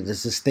longevity, the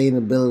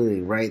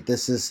sustainability, right?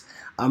 This is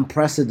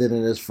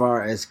unprecedented as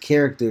far as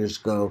characters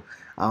go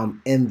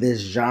in this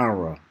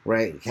genre,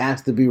 right? It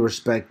has to be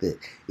respected,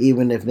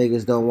 even if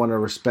niggas don't want to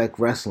respect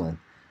wrestling.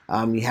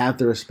 You have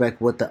to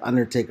respect what The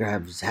Undertaker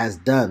has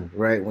done,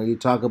 right? When you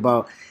talk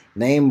about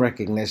name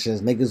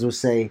recognitions, niggas would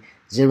say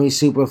Jimmy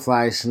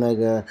Superfly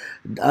Snuka,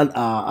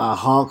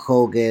 Hulk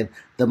Hogan,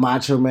 the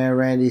Macho Man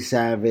Randy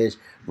Savage,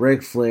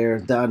 Ric Flair,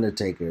 The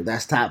Undertaker.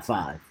 That's top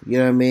 5. You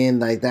know what I mean?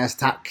 Like, that's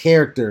top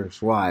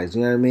characters wise.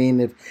 You know what I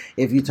mean?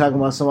 If you talk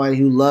about somebody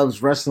who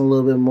loves wrestling a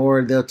little bit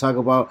more, they'll talk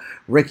about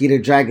Ricky the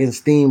Dragon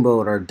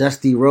Steamboat or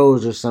Dusty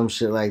Rhodes or some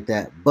shit like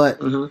that. But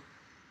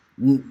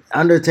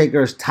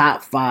Undertaker's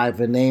top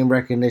 5 in name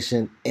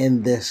recognition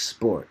in this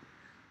sport.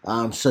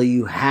 So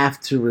you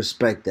have to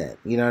respect that.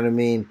 You know what I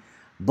mean?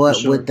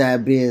 But with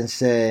that being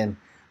said,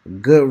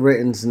 good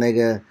riddance,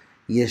 nigga.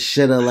 You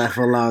should have left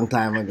a long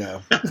time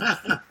ago.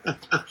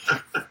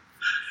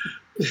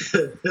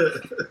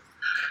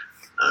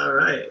 All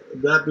right.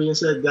 That being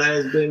said, that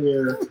has been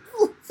your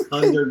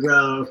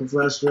Underground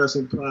Professional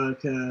Wrestling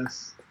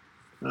Podcast.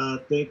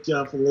 Thank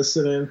y'all for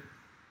listening.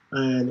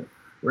 And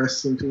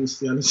rest in peace,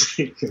 The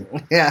Undertaker.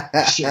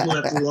 Should have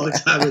left a long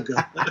time ago.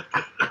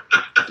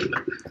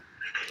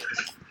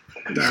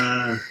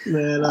 Nah,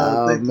 man.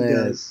 Thank you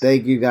guys.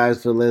 Thank you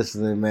guys for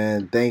listening,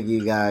 man. Thank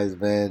you guys,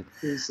 man.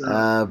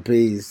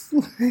 Peace.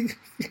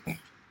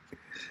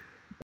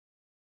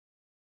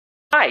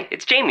 Hi,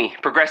 it's Jamie,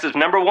 Progressive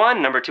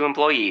 #1, #2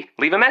 employee.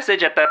 Leave a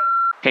message at the...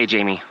 Hey,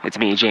 Jamie. It's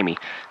me, Jamie.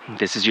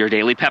 This is your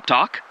daily pep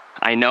talk.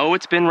 I know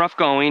it's been rough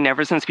going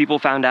ever since people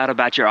found out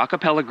about your a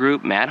cappella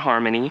group, Mad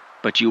Harmony,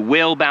 but you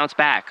will bounce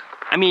back.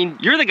 I mean,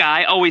 you're the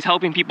guy always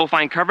helping people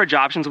find coverage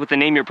options with the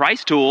Name Your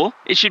Price tool.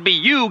 It should be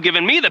you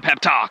giving me the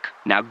pep talk.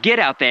 Now get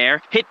out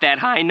there, hit that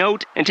high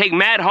note, and take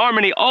Mad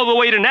Harmony all the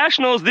way to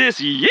nationals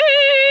this year!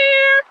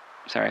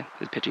 Sorry,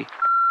 it's pitchy.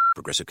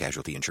 Progressive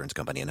Casualty Insurance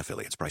Company and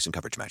Affiliates. Price and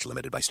coverage match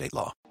limited by state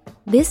law.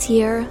 This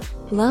year,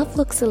 love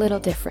looks a little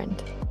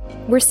different.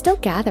 We're still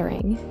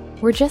gathering.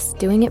 We're just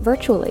doing it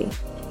virtually.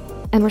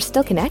 And we're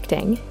still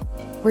connecting.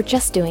 We're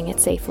just doing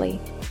it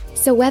safely.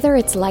 So whether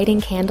it's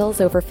lighting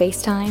candles over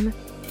FaceTime,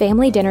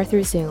 family dinner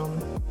through Zoom,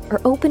 or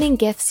opening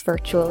gifts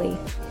virtually,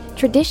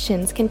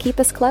 traditions can keep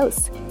us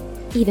close,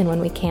 even when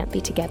we can't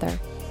be together.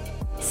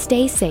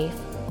 Stay safe,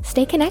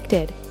 stay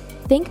connected,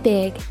 think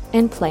big,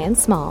 and plan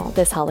small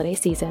this holiday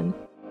season.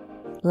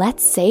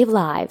 Let's save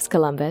lives,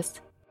 Columbus.